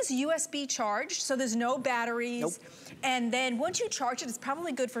 And this is USB charged, so there's no batteries. Nope. And then once you charge it, it's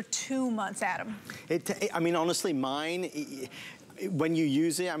probably good for 2 months, Adam. I mean, honestly, mine, when you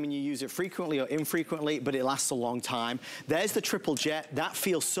use it, I mean, you use it frequently or infrequently, but it lasts a long time. There's the triple jet. That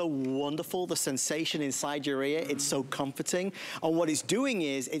feels so wonderful, the sensation inside your ear. It's so comforting. And what it's doing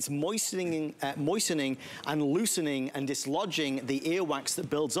is it's moistening and loosening and dislodging the earwax that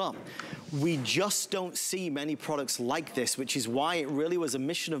builds up. We just don't see many products like this, which is why it really was a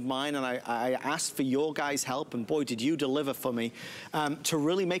mission of mine, and I asked for your guys' help, and boy, did you deliver for me, to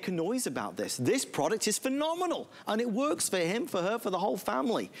really make a noise about this. This product is phenomenal, and it works for him, for her, for the whole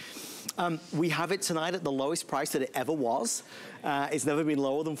family. We have it tonight at the lowest price that it ever was. It's never been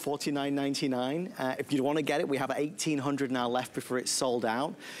lower than $49.99. If you want to get it, we have 1,800 now left before it's sold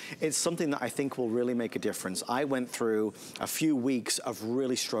out. It's something that I think will really make a difference. I went through a few weeks of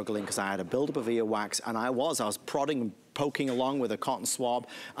really struggling because I had a buildup of earwax, and I was prodding and poking along with a cotton swab,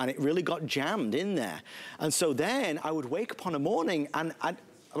 and it really got jammed in there. And so then I would wake up on a morning and I'm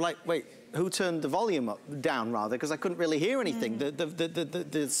like, wait, who turned the volume down rather, because I couldn't really hear anything.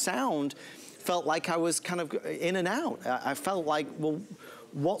 The sound felt like I was kind of in and out. I felt like, well,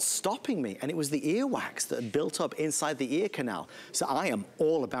 what's stopping me? And it was the earwax that had built up inside the ear canal. So I am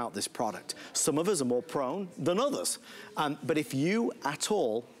all about this product. Some of us are more prone than others. But if you at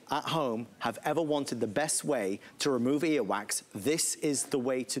all at home have ever wanted the best way to remove earwax, this is the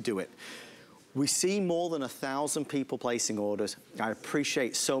way to do it. We see more than 1,000 people placing orders. I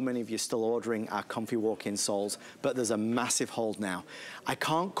appreciate so many of you still ordering our comfy walk-in soles, but there's a massive hold now. I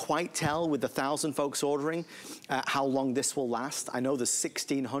can't quite tell with the 1,000 folks ordering how long this will last. I know there's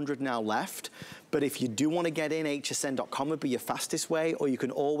 1,600 now left, But if you do want to get in, hsn.com would be your fastest way, or you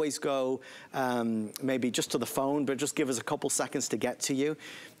can always go maybe just to the phone, but just give us a couple seconds to get to you.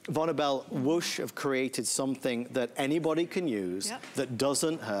 Vonabelle, Whoosh have created something that anybody can use, that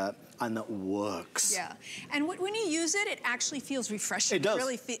doesn't hurt, and that works. Yeah, and when you use it, it actually feels refreshing. It does.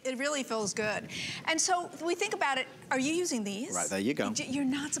 It really feels good. And so we think about it, are you using these? Right, there you go. You're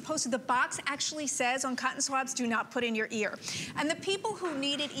not supposed to. The box actually says on cotton swabs, do not put in your ear. And the people who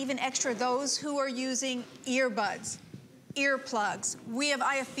need it even extra, those who are using earbuds, earplugs. We have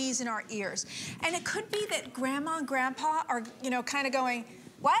IFBs in our ears. And it could be that grandma and grandpa are, you know, kind of going,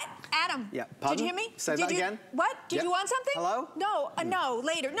 what? Adam, yeah, pardon? Did you hear me? Say that again. What? Did you want something? Hello? No, no,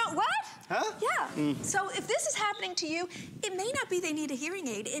 later. No, what? Huh? Yeah. So if this is happening to you, it may not be they need a hearing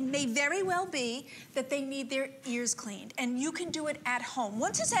aid. It may very well be that they need their ears cleaned. And you can do it at home.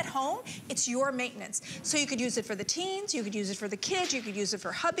 Once it's at home, it's your maintenance. So you could use it for the teens, you could use it for the kids, you could use it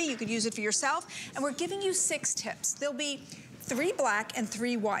for hubby, you could use it for yourself. And we're giving you 6 tips. There'll be 3 black and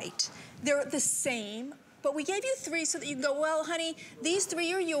 3 white. They're the same, but we gave you 3 so that you can go, well, honey, these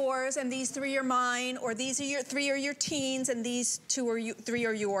 3 are yours and these 3 are mine, or these are your 3 are your teens and these 3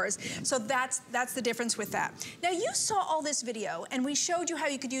 are yours. So that's the difference with that. Now you saw all this video and we showed you how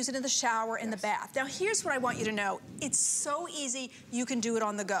you could use it in the shower, in the bath. Now here's what I want you to know. It's so easy, you can do it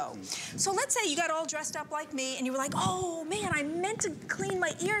on the go. So let's say you got all dressed up like me and you were like, oh man, I meant to clean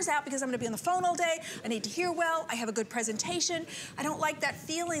my ears out because I'm gonna be on the phone all day. I need to hear well, I have a good presentation. I don't like that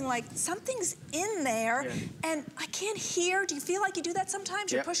feeling like something's in there. And I can't hear. Do you feel like you do that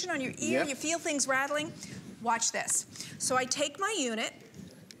sometimes? You're pushing on your ear, you feel things rattling. Watch this. So I take my unit,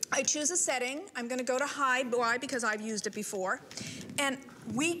 I choose a setting. I'm gonna go to high. Why? Because I've used it before. And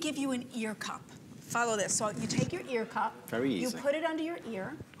we give you an ear cup. Follow this. So you take your ear cup. Very easy. You put it under your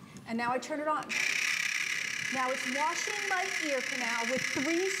ear, and now I turn it on. Now it's washing my ear canal with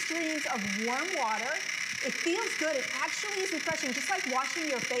 3 streams of warm water. It feels good. It actually is refreshing. Just like washing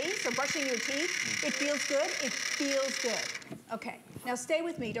your face or brushing your teeth, it feels good. It feels good. Okay, now stay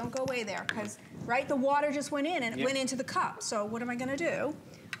with me. Don't go away there because, right, the water just went in and it went into the cup. So what am I going to do?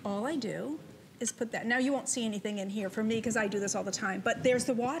 All I do is put that. Now you won't see anything in here for me because I do this all the time, but there's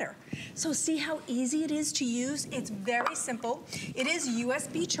the water. So see how easy it is to use? It's very simple. It is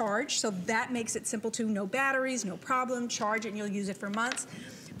USB charged, so that makes it simple too. No batteries, no problem. Charge it and you'll use it for months.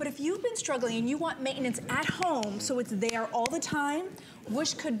 But if you've been struggling and you want maintenance at home so it's there all the time,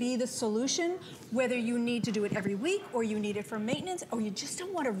 Whoosh could be the solution, whether you need to do it every week or you need it for maintenance or you just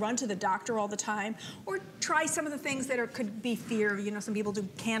don't want to run to the doctor all the time or try some of the things that could be fear. You know, some people do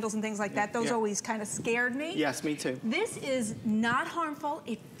candles and things like that. Those always kind of scared me. Yes, me too. This is not harmful.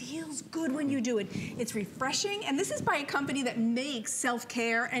 It feels good when you do it. It's refreshing. And this is by a company that makes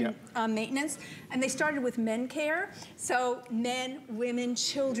self-care and maintenance. And they started with men care. So men, women,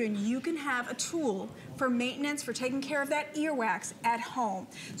 children, you can have a tool for maintenance, for taking care of that earwax at home.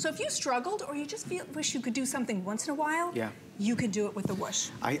 So if you struggled or you just wish you could do something once in a while, you can do it with the Whoosh.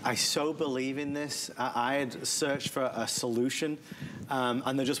 I so believe in this. I had searched for a solution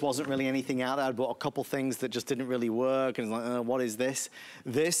and there just wasn't really anything out there. I bought a couple things that just didn't really work and like, what is this?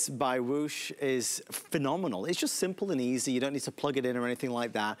 This by Whoosh is phenomenal. It's just simple and easy. You don't need to plug it in or anything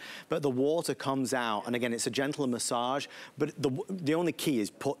like that. But the water comes out and again, it's a gentle massage, but the only key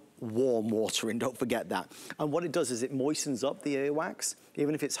is put warm water in, don't forget that. And what it does is it moistens up the earwax,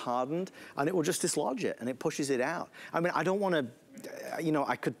 even if it's hardened, and it will just dislodge it and it pushes it out. I mean, I don't want to, you know,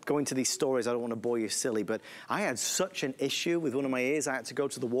 I could go into these stories, I don't want to bore you silly, but I had such an issue with one of my ears, I had to go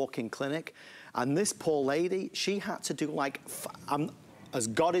to the walk-in clinic, and this poor lady, she had to do like, as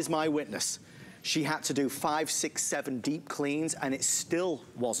God is my witness, she had to do 5, 6, 7 deep cleans and it still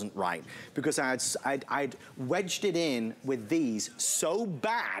wasn't right because I'd wedged it in with these so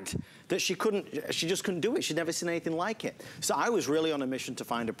bad that she just couldn't do it. She'd never seen anything like it. So I was really on a mission to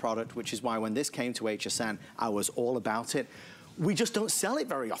find a product, which is why when this came to HSN, I was all about it. We just don't sell it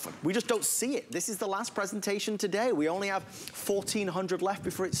very often. We just don't see it. This is the last presentation today. We only have 1,400 left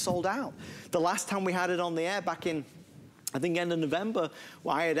before it's sold out. The last time we had it on the air back in, I think end of November,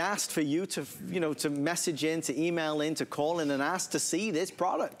 well, I had asked for you to, you know, to message in, to email in, to call in and ask to see this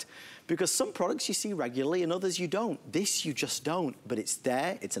product. Because some products you see regularly and others you don't. This you just don't, but it's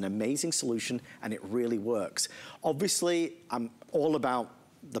there, it's an amazing solution and it really works. Obviously, I'm all about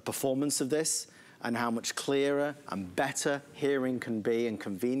the performance of this and how much clearer and better hearing can be and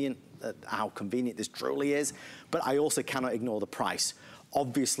convenient, how convenient this truly is, but I also cannot ignore the price.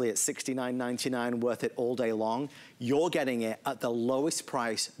 obviously at $69.99, worth it all day long. You're getting it at the lowest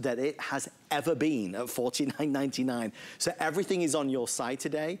price that it has ever been at $49.99. So everything is on your side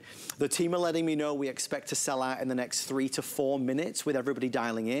today. The team are letting me know we expect to sell out in the next 3 to 4 minutes with everybody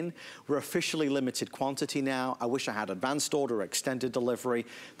dialing in. We're officially limited quantity now. I wish I had advanced order or extended delivery.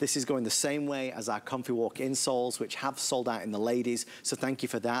 This is going the same way as our Comfy Walk insoles, which have sold out in the ladies. So thank you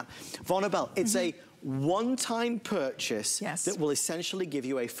for that. Vonabelle, it's a one-time purchase that will essentially give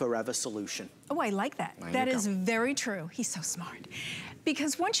you a forever solution. Oh, I like that. That is very true. He's so smart.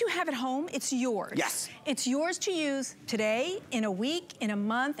 Because once you have it home, it's yours. Yes. It's yours to use today, in a week, in a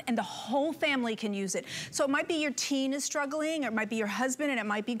month, and the whole family can use it. So it might be your teen is struggling, or it might be your husband, and it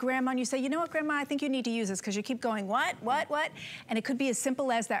might be grandma, and you say, you know what, grandma, I think you need to use this, because you keep going, what? And it could be as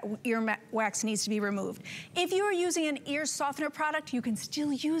simple as that ear wax needs to be removed. If you are using an ear softener product, you can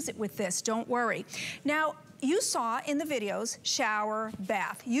still use it with this, don't worry. Now, you saw in the videos, shower,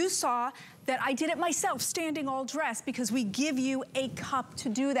 bath. You saw that I did it myself, standing all dressed, because we give you a cup to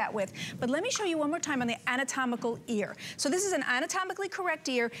do that with. But let me show you one more time on the anatomical ear. So this is an anatomically correct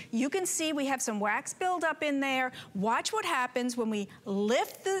ear. You can see we have some wax buildup in there. Watch what happens when we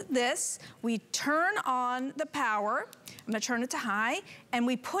lift this, we turn on the power. I'm gonna turn it to high, and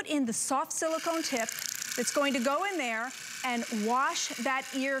we put in the soft silicone tip that's going to go in there and wash that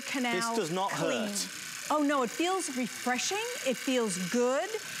ear canal clean. This does not hurt. Oh no, it feels refreshing, it feels good.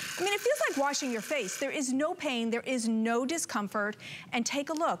 I mean, it feels like washing your face. There is no pain, there is no discomfort, and take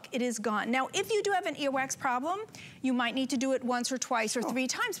a look, it is gone. Now, if you do have an earwax problem, you might need to do it once or twice or 3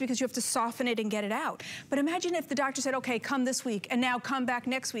 times because you have to soften it and get it out. But imagine if the doctor said, okay, come this week, and now come back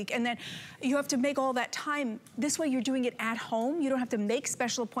next week, and then you have to make all that time. This way you're doing it at home. You don't have to make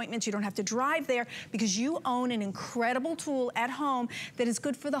special appointments. You don't have to drive there, because you own an incredible tool at home that is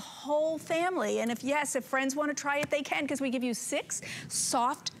good for the whole family. And if friends want to try it, they can, because we give you 6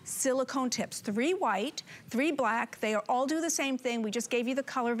 soft silicone tips, 3 white, 3 black. They all do the same thing. We just gave you the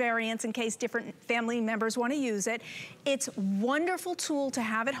color variants in case different family members want to use it. It's a wonderful tool to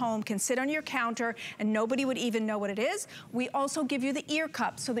have at home, can sit on your counter, and nobody would even know what it is. We also give you the ear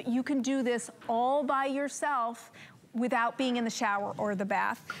cup so that you can do this all by yourself without being in the shower or the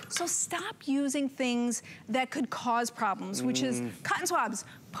bath. So stop using things that could cause problems, which is cotton swabs,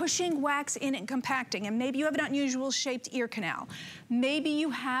 pushing wax in and compacting, and maybe you have an unusual shaped ear canal. Maybe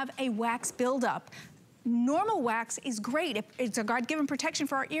you have a wax buildup. Normal wax is great. It's a God-given protection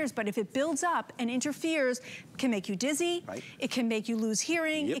for our ears, but if it builds up and interferes, it can make you dizzy, it can make you lose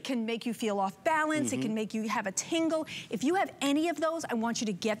hearing, it can make you feel off balance, it can make you have a tingle. If you have any of those, I want you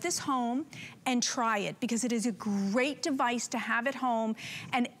to get this home and try it, because it is a great device to have at home,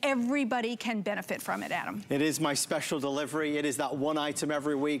 and everybody can benefit from it, Adam. It is my special delivery. It is that one item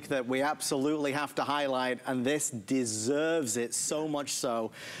every week that we absolutely have to highlight, and this deserves it, so much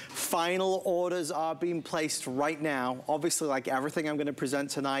so. Final orders are being placed right now. Obviously, like everything I'm going to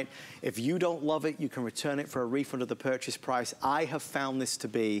present tonight, if you don't love it, you can return it for a refund of the purchase price. I have found this to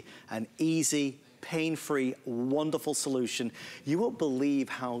be an easy, pain-free, wonderful solution. You won't believe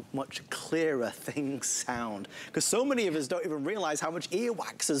how much clearer things sound, because so many of us don't even realize how much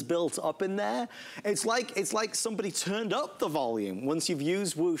earwax is built up in there. It's like somebody turned up the volume. Once you've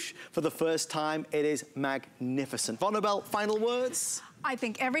used Whoosh for the first time, it is magnificent. Vonabelle, final words? I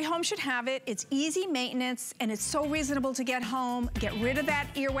think every home should have it. It's easy maintenance, and it's so reasonable to get home. Get rid of that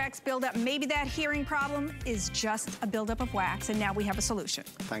earwax buildup. Maybe that hearing problem is just a buildup of wax, and now we have a solution.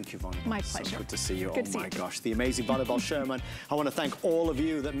 Thank you, Vonabelle. My pleasure. So good to see you. Good oh to my see you. gosh, the amazing Vonabelle Sherman. I want to thank all of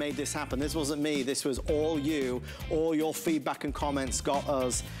you that made this happen. This wasn't me. This was all you. All your feedback and comments got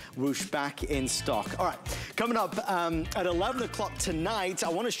us Whoosh back in stock. All right, coming up at 11 o'clock tonight, I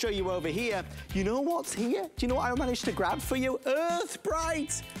want to show you over here. You know what's here? Do you know what I managed to grab for you? Earthbright.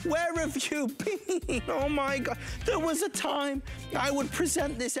 Where have you been? Oh my God. There was a time I would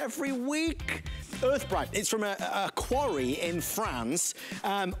present this every week. Earthbright, it's from a quarry in France.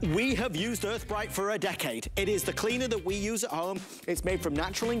 We have used Earthbright for a decade. It is the cleaner that we use at home. It's made from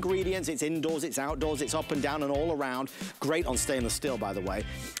natural ingredients. It's indoors, it's outdoors, it's up and down and all around. Great on stainless steel, by the way.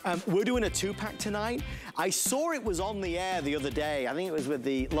 We're doing a 2-pack tonight. I saw it was on the air the other day. I think it was with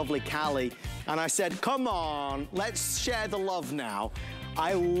the lovely Callie. And I said, come on, let's share the love now.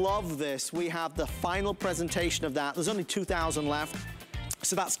 I love this. We have the final presentation of that. There's only 2,000 left.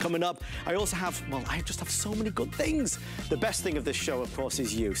 So that's coming up. I also have, well, I just have so many good things. The best thing of this show, of course,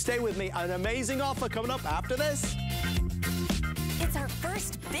 is you. Stay with me. An amazing offer coming up after this. It's our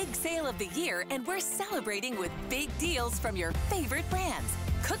first big sale of the year, and we're celebrating with big deals from your favorite brands.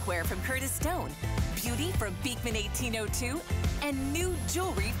 Cookware from Curtis Stone, beauty from Beekman 1802, and new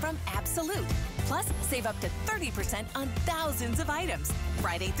jewelry from Absolute. Plus, save up to 30% on thousands of items.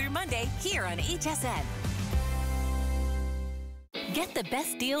 Friday through Monday, here on HSN. Get the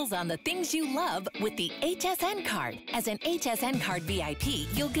best deals on the things you love with the HSN card. As an HSN card VIP,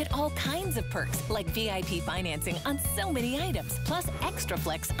 you'll get all kinds of perks, like VIP financing on so many items, plus extra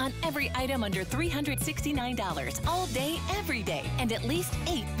flex on every item under $369, all day, every day, and at least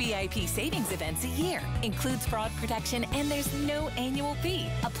 8 VIP savings events a year. Includes fraud protection, and there's no annual fee.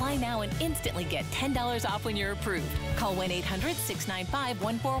 Apply now and instantly get $10 off when you're approved. Call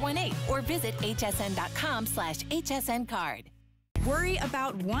 1-800-695-1418 or visit hsn.com/HSN card. Worry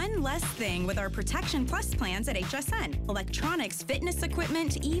about one less thing with our Protection Plus plans at HSN. Electronics, fitness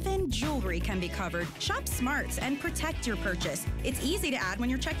equipment, even jewelry can be covered. Shop smarts and protect your purchase. It's easy to add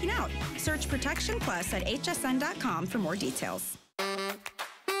when you're checking out. Search Protection Plus at hsn.com for more details.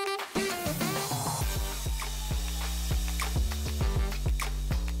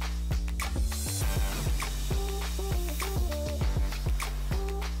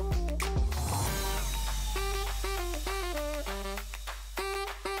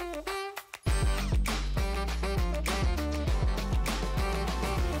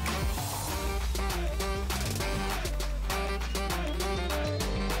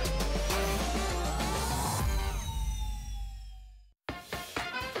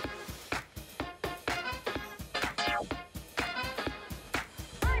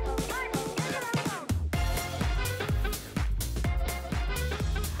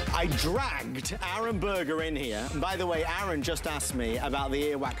 I dragged Aaron Berger in here. And by the way, Aaron just asked me about the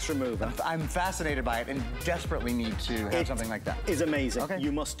earwax remover. I'm fascinated by it and desperately need to have something like that. It's amazing. Okay.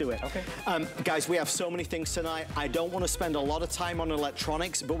 You must do it. Okay. Guys, we have so many things tonight. I don't want to spend a lot of time on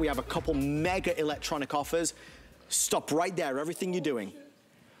electronics, but we have a couple mega electronic offers. Stop right there, everything you're doing.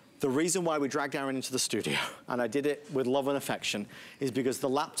 The reason why we dragged Aaron into the studio, and I did it with love and affection, is because the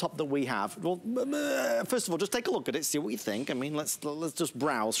laptop that we have, well, first of all, just take a look at it, see what you think. I mean, let's just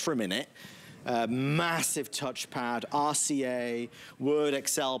browse for a minute. Massive touchpad, RCA, Word,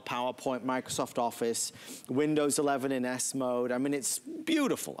 Excel, PowerPoint, Microsoft Office, Windows 11 in S mode. I mean, it's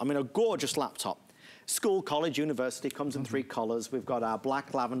beautiful. I mean, a gorgeous laptop. School, college, university, comes in 3 colors. We've got our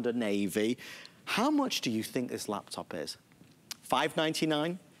black, lavender, navy. How much do you think this laptop is?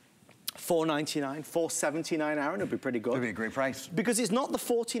 $599? $499, $479, Aaron, would be pretty good. It'd be a great price. Because it's not the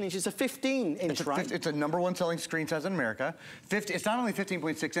 14 inch, it's a 15 inch, right? It's a #1 selling screen size in America. It's not only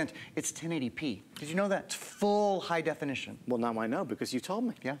 15.6 inch, it's 1080p. Did you know that? It's full high definition. Well, now I know because you told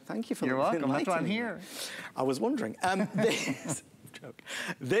me. Yeah. Thank you for You're welcome. That's why I'm enlightening here. me. I was wondering.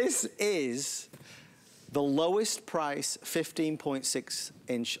 This is the lowest price 15.6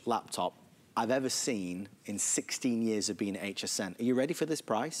 inch laptop I've ever seen in 16 years of being at HSN. Are you ready for this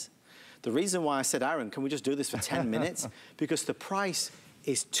price? The reason why I said, Aaron, can we just do this for 10 minutes? Because the price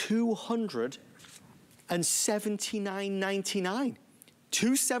is $279.99.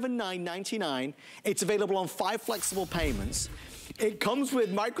 $279.99. It's available on 5 flexible payments. It comes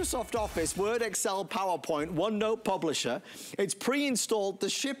with Microsoft Office, Word, Excel, PowerPoint, OneNote Publisher. It's pre-installed. The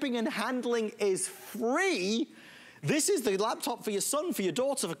shipping and handling is free. This is the laptop for your son, for your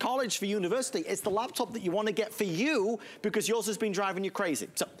daughter, for college, for university. It's the laptop that you want to get for you because yours has been driving you crazy.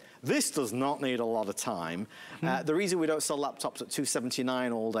 So this does not need a lot of time. The reason we don't sell laptops at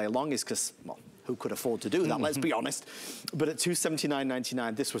 $279 all day long is because, well, who could afford to do that, let's be honest. But at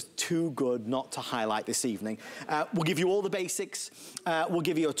 $279.99, this was too good not to highlight this evening. We'll give you all the basics. We'll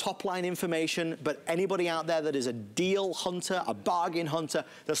give you a top line information, but anybody out there that is a deal hunter, a bargain hunter,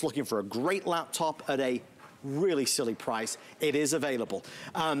 that's looking for a great laptop at a really silly price, it is available.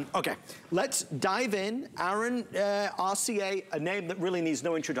 Okay, let's dive in. Aaron, RCA, a name that really needs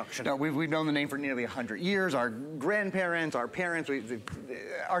no introduction. No, we've known the name for nearly 100 years. Our grandparents, our parents,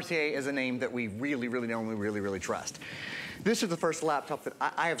 RCA is a name that we really know and we really trust. This is the first laptop that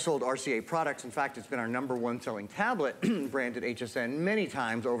I have sold RCA products. In fact, it's been our #1 selling tablet brand at HSN many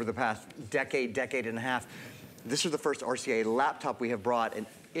times over the past decade and a half. This is the first RCA laptop we have brought, and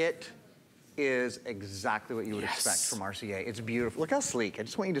it is exactly what you would expect from RCA. It's beautiful. Look how sleek. I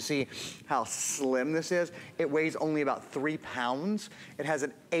just want you to see how slim this is. It weighs only about 3 pounds. It has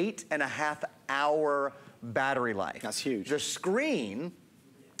an 8.5 hour battery life. That's huge. The screen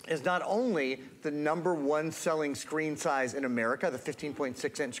is not only the #1 selling screen size in America, the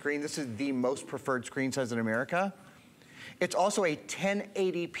 15.6 inch screen. This is the most preferred screen size in America. It's also a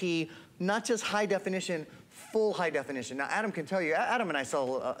 1080p, not just high definition, full high definition. Now, Adam can tell you, Adam and I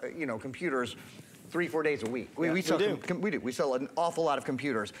sell, you know, computers 3-4 days a week. We sell an awful lot of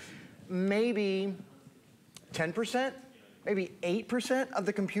computers. Maybe 10%, maybe 8% of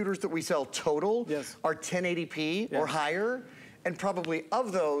the computers that we sell total are 1080p or higher. And probably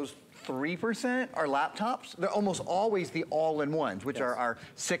of those, 3% are laptops. They're almost always the all-in-ones, which are our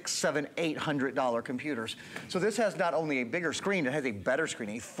 $600, $700, $800 computers. So this has not only a bigger screen, it has a better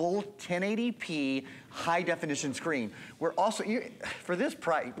screen, a full 1080p high-definition screen. We're also, for this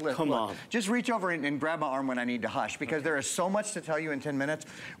price, Come on. Just reach over and grab my arm when I need to hush, because there is so much to tell you in 10 minutes.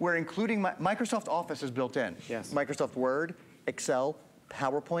 We're including, Microsoft Office is built in. Yes. Microsoft Word, Excel,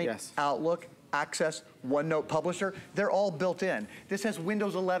 PowerPoint, yes. Outlook, Access, OneNote Publisher, they're all built in. This has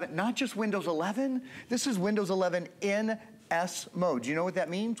Windows 11, not just Windows 11, this is Windows 11 in S mode. Do you know what that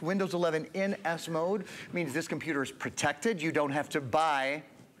means? Windows 11 in S mode means this computer is protected. You don't have to buy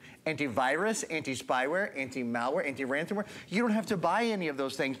antivirus, anti-spyware, anti-malware, anti-ransomware. You don't have to buy any of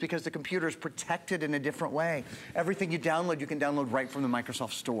those things because the computer is protected in a different way. Everything you download, you can download right from the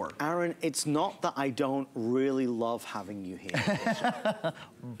Microsoft Store. Aaron, it's not that I don't really love having you here.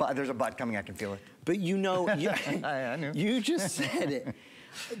 But there's a but coming, I can feel it. But you know, I knew. You just said it.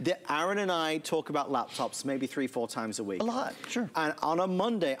 Aaron and I talk about laptops maybe 3-4 times a week. A lot, sure. And on a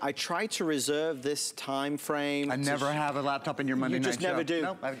Monday, I try to reserve this time frame. I never have a laptop in your Monday night show. You just never do.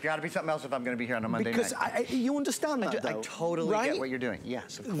 No, I've got to be something else if I'm going to be here on a Monday night. Because you understand that, though, I totally get what you're doing.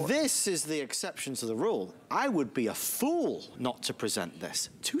 Yes, of course. This is the exception to the rule. I would be a fool not to present this.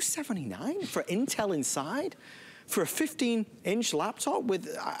 $279 for Intel Inside? For a 15-inch laptop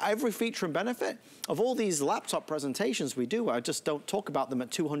with every feature and benefit. Of all these laptop presentations we do, I just don't talk about them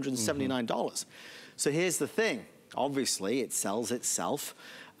at $279. So here's the thing. Obviously, it sells itself.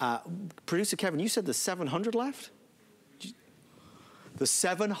 Producer Kevin, you said there's 700 left? The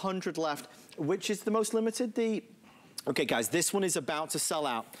 700 left. Which is the most limited? Okay, guys, this one is about to sell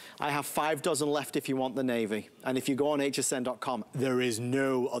out. I have 5 dozen left if you want the navy. And if you go on hsn.com, there is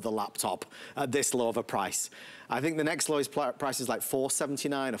no other laptop at this low of a price. I think the next lowest price is like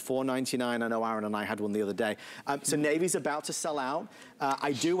 $479 or $499. I know Aaron and I had one the other day. So navy's about to sell out.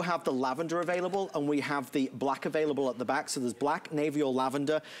 I do have the lavender available, and we have the black available at the back. So there's black, navy, or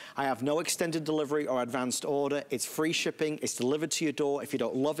lavender. I have no extended delivery or advanced order. It's free shipping. It's delivered to your door. If you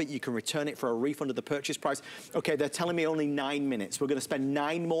don't love it, you can return it for a refund of the purchase price. Okay, they're telling me only 9 minutes. We're going to spend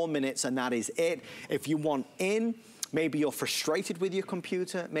 9 more minutes, and that is it. If you want in, maybe you're frustrated with your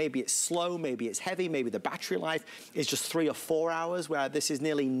computer, maybe it's slow, maybe it's heavy, maybe the battery life is just 3 or 4 hours, where this is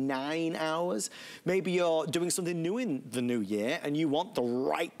nearly 9 hours. Maybe you're doing something new in the new year and you want the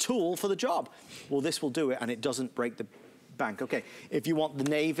right tool for the job. Well, this will do it, and it doesn't break the bank. Okay, if you want the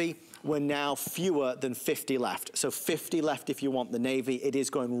navy, we're now fewer than 50 left. So 50 left if you want the navy. It is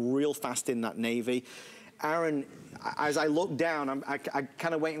going real fast in that navy. Aaron, as I look down, I'm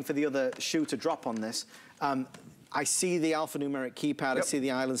kind of waiting for the other shoe to drop on this. I see the alphanumeric keypad, I see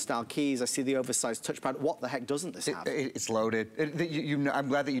the island-style keys, I see the oversized touchpad. What the heck doesn't this have? It's loaded. I'm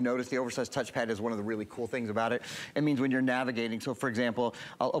glad that you noticed the oversized touchpad is one of the really cool things about it. It means when you're navigating, so for example,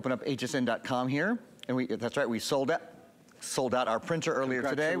 I'll open up hsn.com here, and that's right, we sold out our printer earlier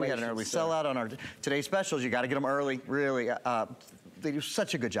today. We had an early sellout on our today's specials. You got to get them early, really. They do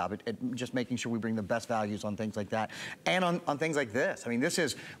such a good job at just making sure we bring the best values on things like that. And on things like this. I mean,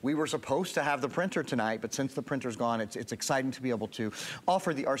 we were supposed to have the printer tonight, but since the printer's gone, it's exciting to be able to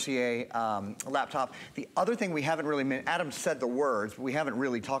offer the RCA laptop. The other thing we haven't really, Adam said the words, but we haven't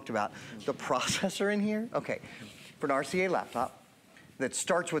really talked about the processor in here. Okay, for an RCA laptop that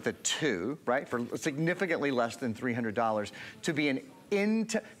starts with a 2, right, for significantly less than $300, to be an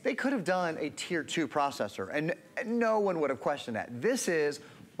they could have done a tier 2 processor, and no one would have questioned that. This is,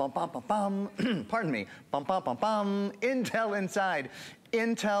 pardon me, Intel Inside.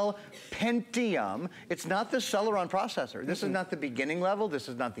 Intel Pentium. It's not the Celeron processor. This is not the beginning level. This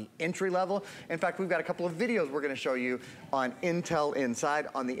is not the entry level. In fact, we've got a couple of videos we're going to show you on Intel Inside,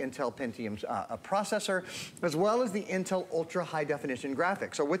 on the Intel Pentium processor, as well as the Intel Ultra High Definition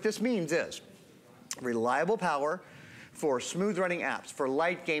graphics. So what this means is reliable power for smooth running apps, for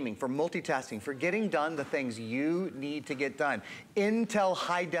light gaming, for multitasking, for getting done the things you need to get done. Intel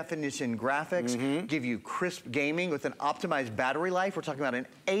high definition graphics give you crisp gaming with an optimized battery life. We're talking about an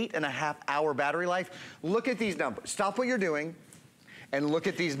 8.5 hour battery life. Look at these numbers. Stop what you're doing and look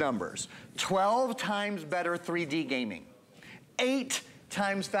at these numbers. 12 times better 3D gaming. 8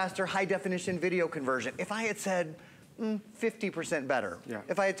 times faster high definition video conversion. If I had said 50% better,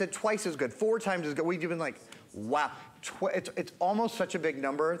 if I had said twice as good, 4 times as good, we'd have been like, wow. It's almost such a big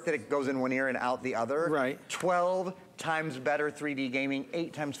number that it goes in one ear and out the other. Right. 12 times better 3D gaming,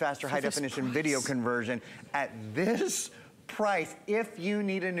 8 times faster high definition video conversion at this price. If you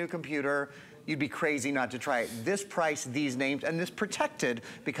need a new computer, you'd be crazy not to try it. This price, these names, and this protected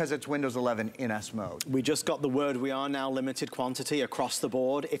because it's Windows 11 in S mode. We just got the word we are now limited quantity across the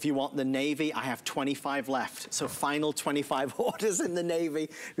board. If you want the navy, I have 25 left. So final 25 orders in the navy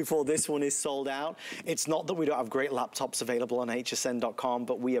before this one is sold out. It's not that we don't have great laptops available on hsn.com,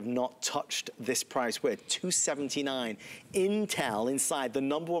 but we have not touched this price. We're $279. Intel inside, the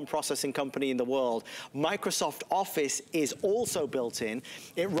 #1 processing company in the world. Microsoft Office is also built in.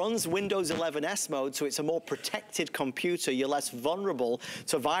 It runs Windows 11 S mode, so it's a more protected computer. You're less vulnerable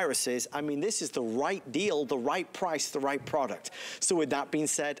to viruses. I mean, this is the right deal, the right price, the right product. So with that being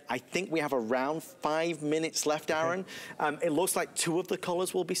said, I think we have around 5 minutes left, Aaron. It looks like 2 of the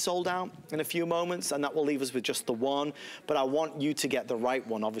colors will be sold out in a few moments, and that will leave us with just the one. But I want you to get the right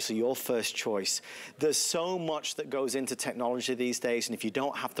one, obviously your first choice. There's so much that goes into technology these days, and if you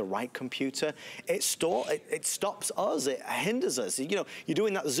don't have the right computer, it stops us, it hinders us. You know, you're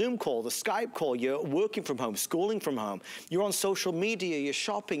doing that Zoom call, the Skype call, you're working from home, schooling from home, you're on social media, you're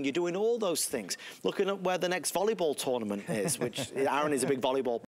shopping, you're doing all those things. Looking at where the next volleyball tournament is, which Aaron is a big volleyball